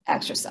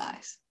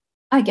exercise.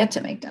 I get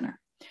to make dinner,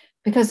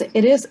 because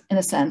it is, in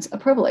a sense, a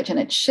privilege, and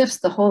it shifts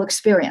the whole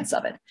experience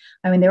of it.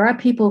 I mean, there are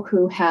people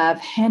who have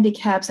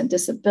handicaps and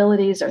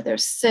disabilities, or they're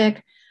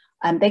sick,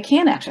 and they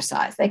can't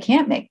exercise. They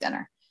can't make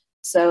dinner.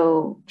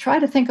 So try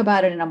to think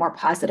about it in a more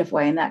positive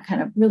way, and that kind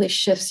of really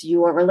shifts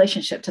your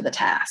relationship to the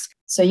task.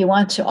 So you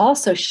want to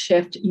also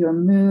shift your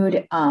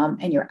mood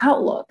and your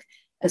outlook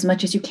as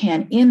much as you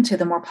can into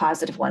the more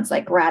positive ones,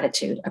 like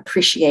gratitude,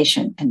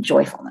 appreciation, and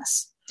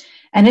joyfulness.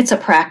 And it's a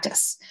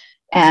practice.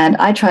 And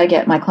I try to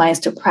get my clients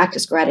to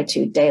practice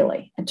gratitude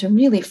daily and to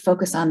really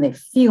focus on the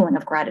feeling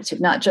of gratitude,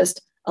 not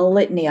just a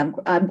litany,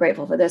 I'm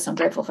grateful for this, I'm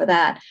grateful for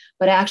that,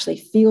 but actually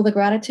feel the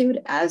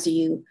gratitude as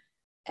you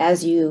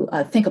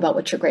think about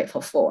what you're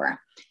grateful for.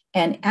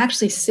 And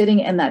actually sitting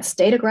in that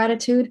state of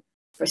gratitude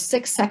for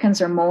 6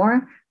 seconds or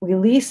more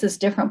releases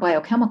different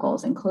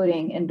biochemicals,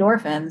 including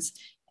endorphins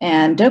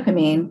and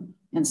dopamine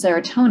and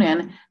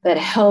serotonin, that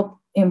help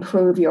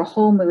improve your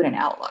whole mood and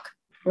outlook.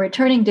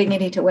 Returning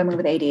dignity to women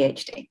with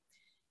ADHD.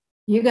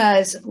 You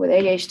guys with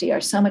ADHD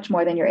are so much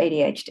more than your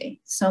ADHD,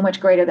 so much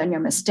greater than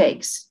your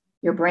mistakes,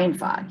 your brain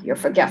fog, your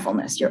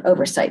forgetfulness, your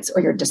oversights,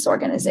 or your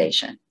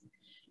disorganization.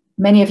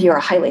 Many of you are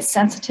highly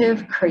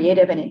sensitive,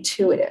 creative, and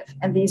intuitive,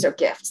 and these are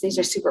gifts. These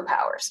are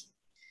superpowers.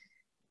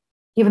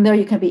 Even though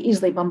you can be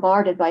easily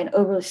bombarded by an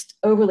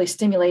overly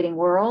stimulating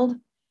world,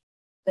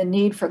 the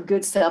need for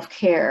good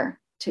self-care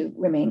to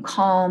remain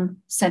calm,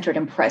 centered,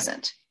 and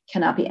present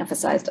cannot be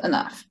emphasized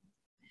enough.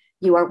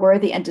 You are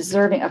worthy and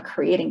deserving of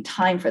creating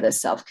time for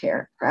this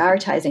self-care,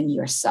 prioritizing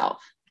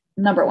yourself.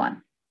 Number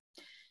one,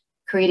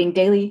 creating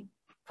daily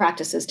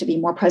practices to be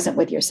more present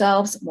with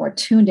yourselves, more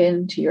tuned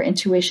in to your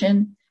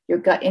intuition, your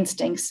gut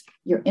instincts,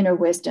 your inner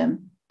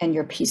wisdom, and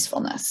your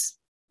peacefulness,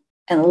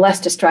 and less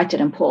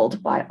distracted and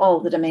pulled by all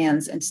the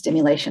demands and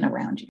stimulation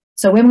around you.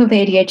 So women with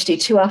ADHD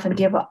too often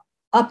give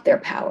up their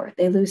power.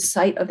 They lose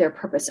sight of their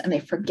purpose and they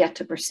forget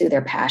to pursue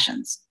their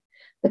passions.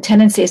 The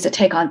tendency is to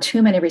take on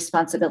too many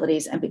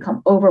responsibilities and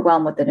become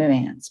overwhelmed with the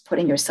demands,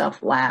 putting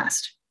yourself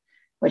last,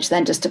 which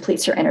then just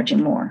depletes your energy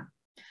more.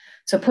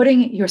 So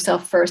putting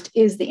yourself first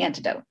is the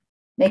antidote.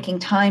 Making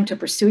time to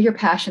pursue your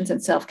passions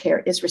and self-care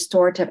is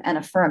restorative and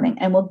affirming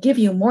and will give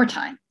you more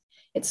time.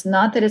 It's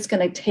not that it's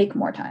going to take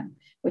more time,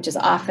 which is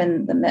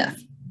often the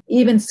myth.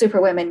 Even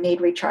superwomen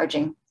need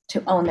recharging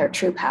to own their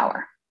true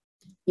power.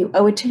 You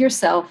owe it to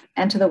yourself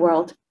and to the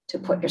world to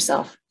put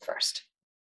yourself first.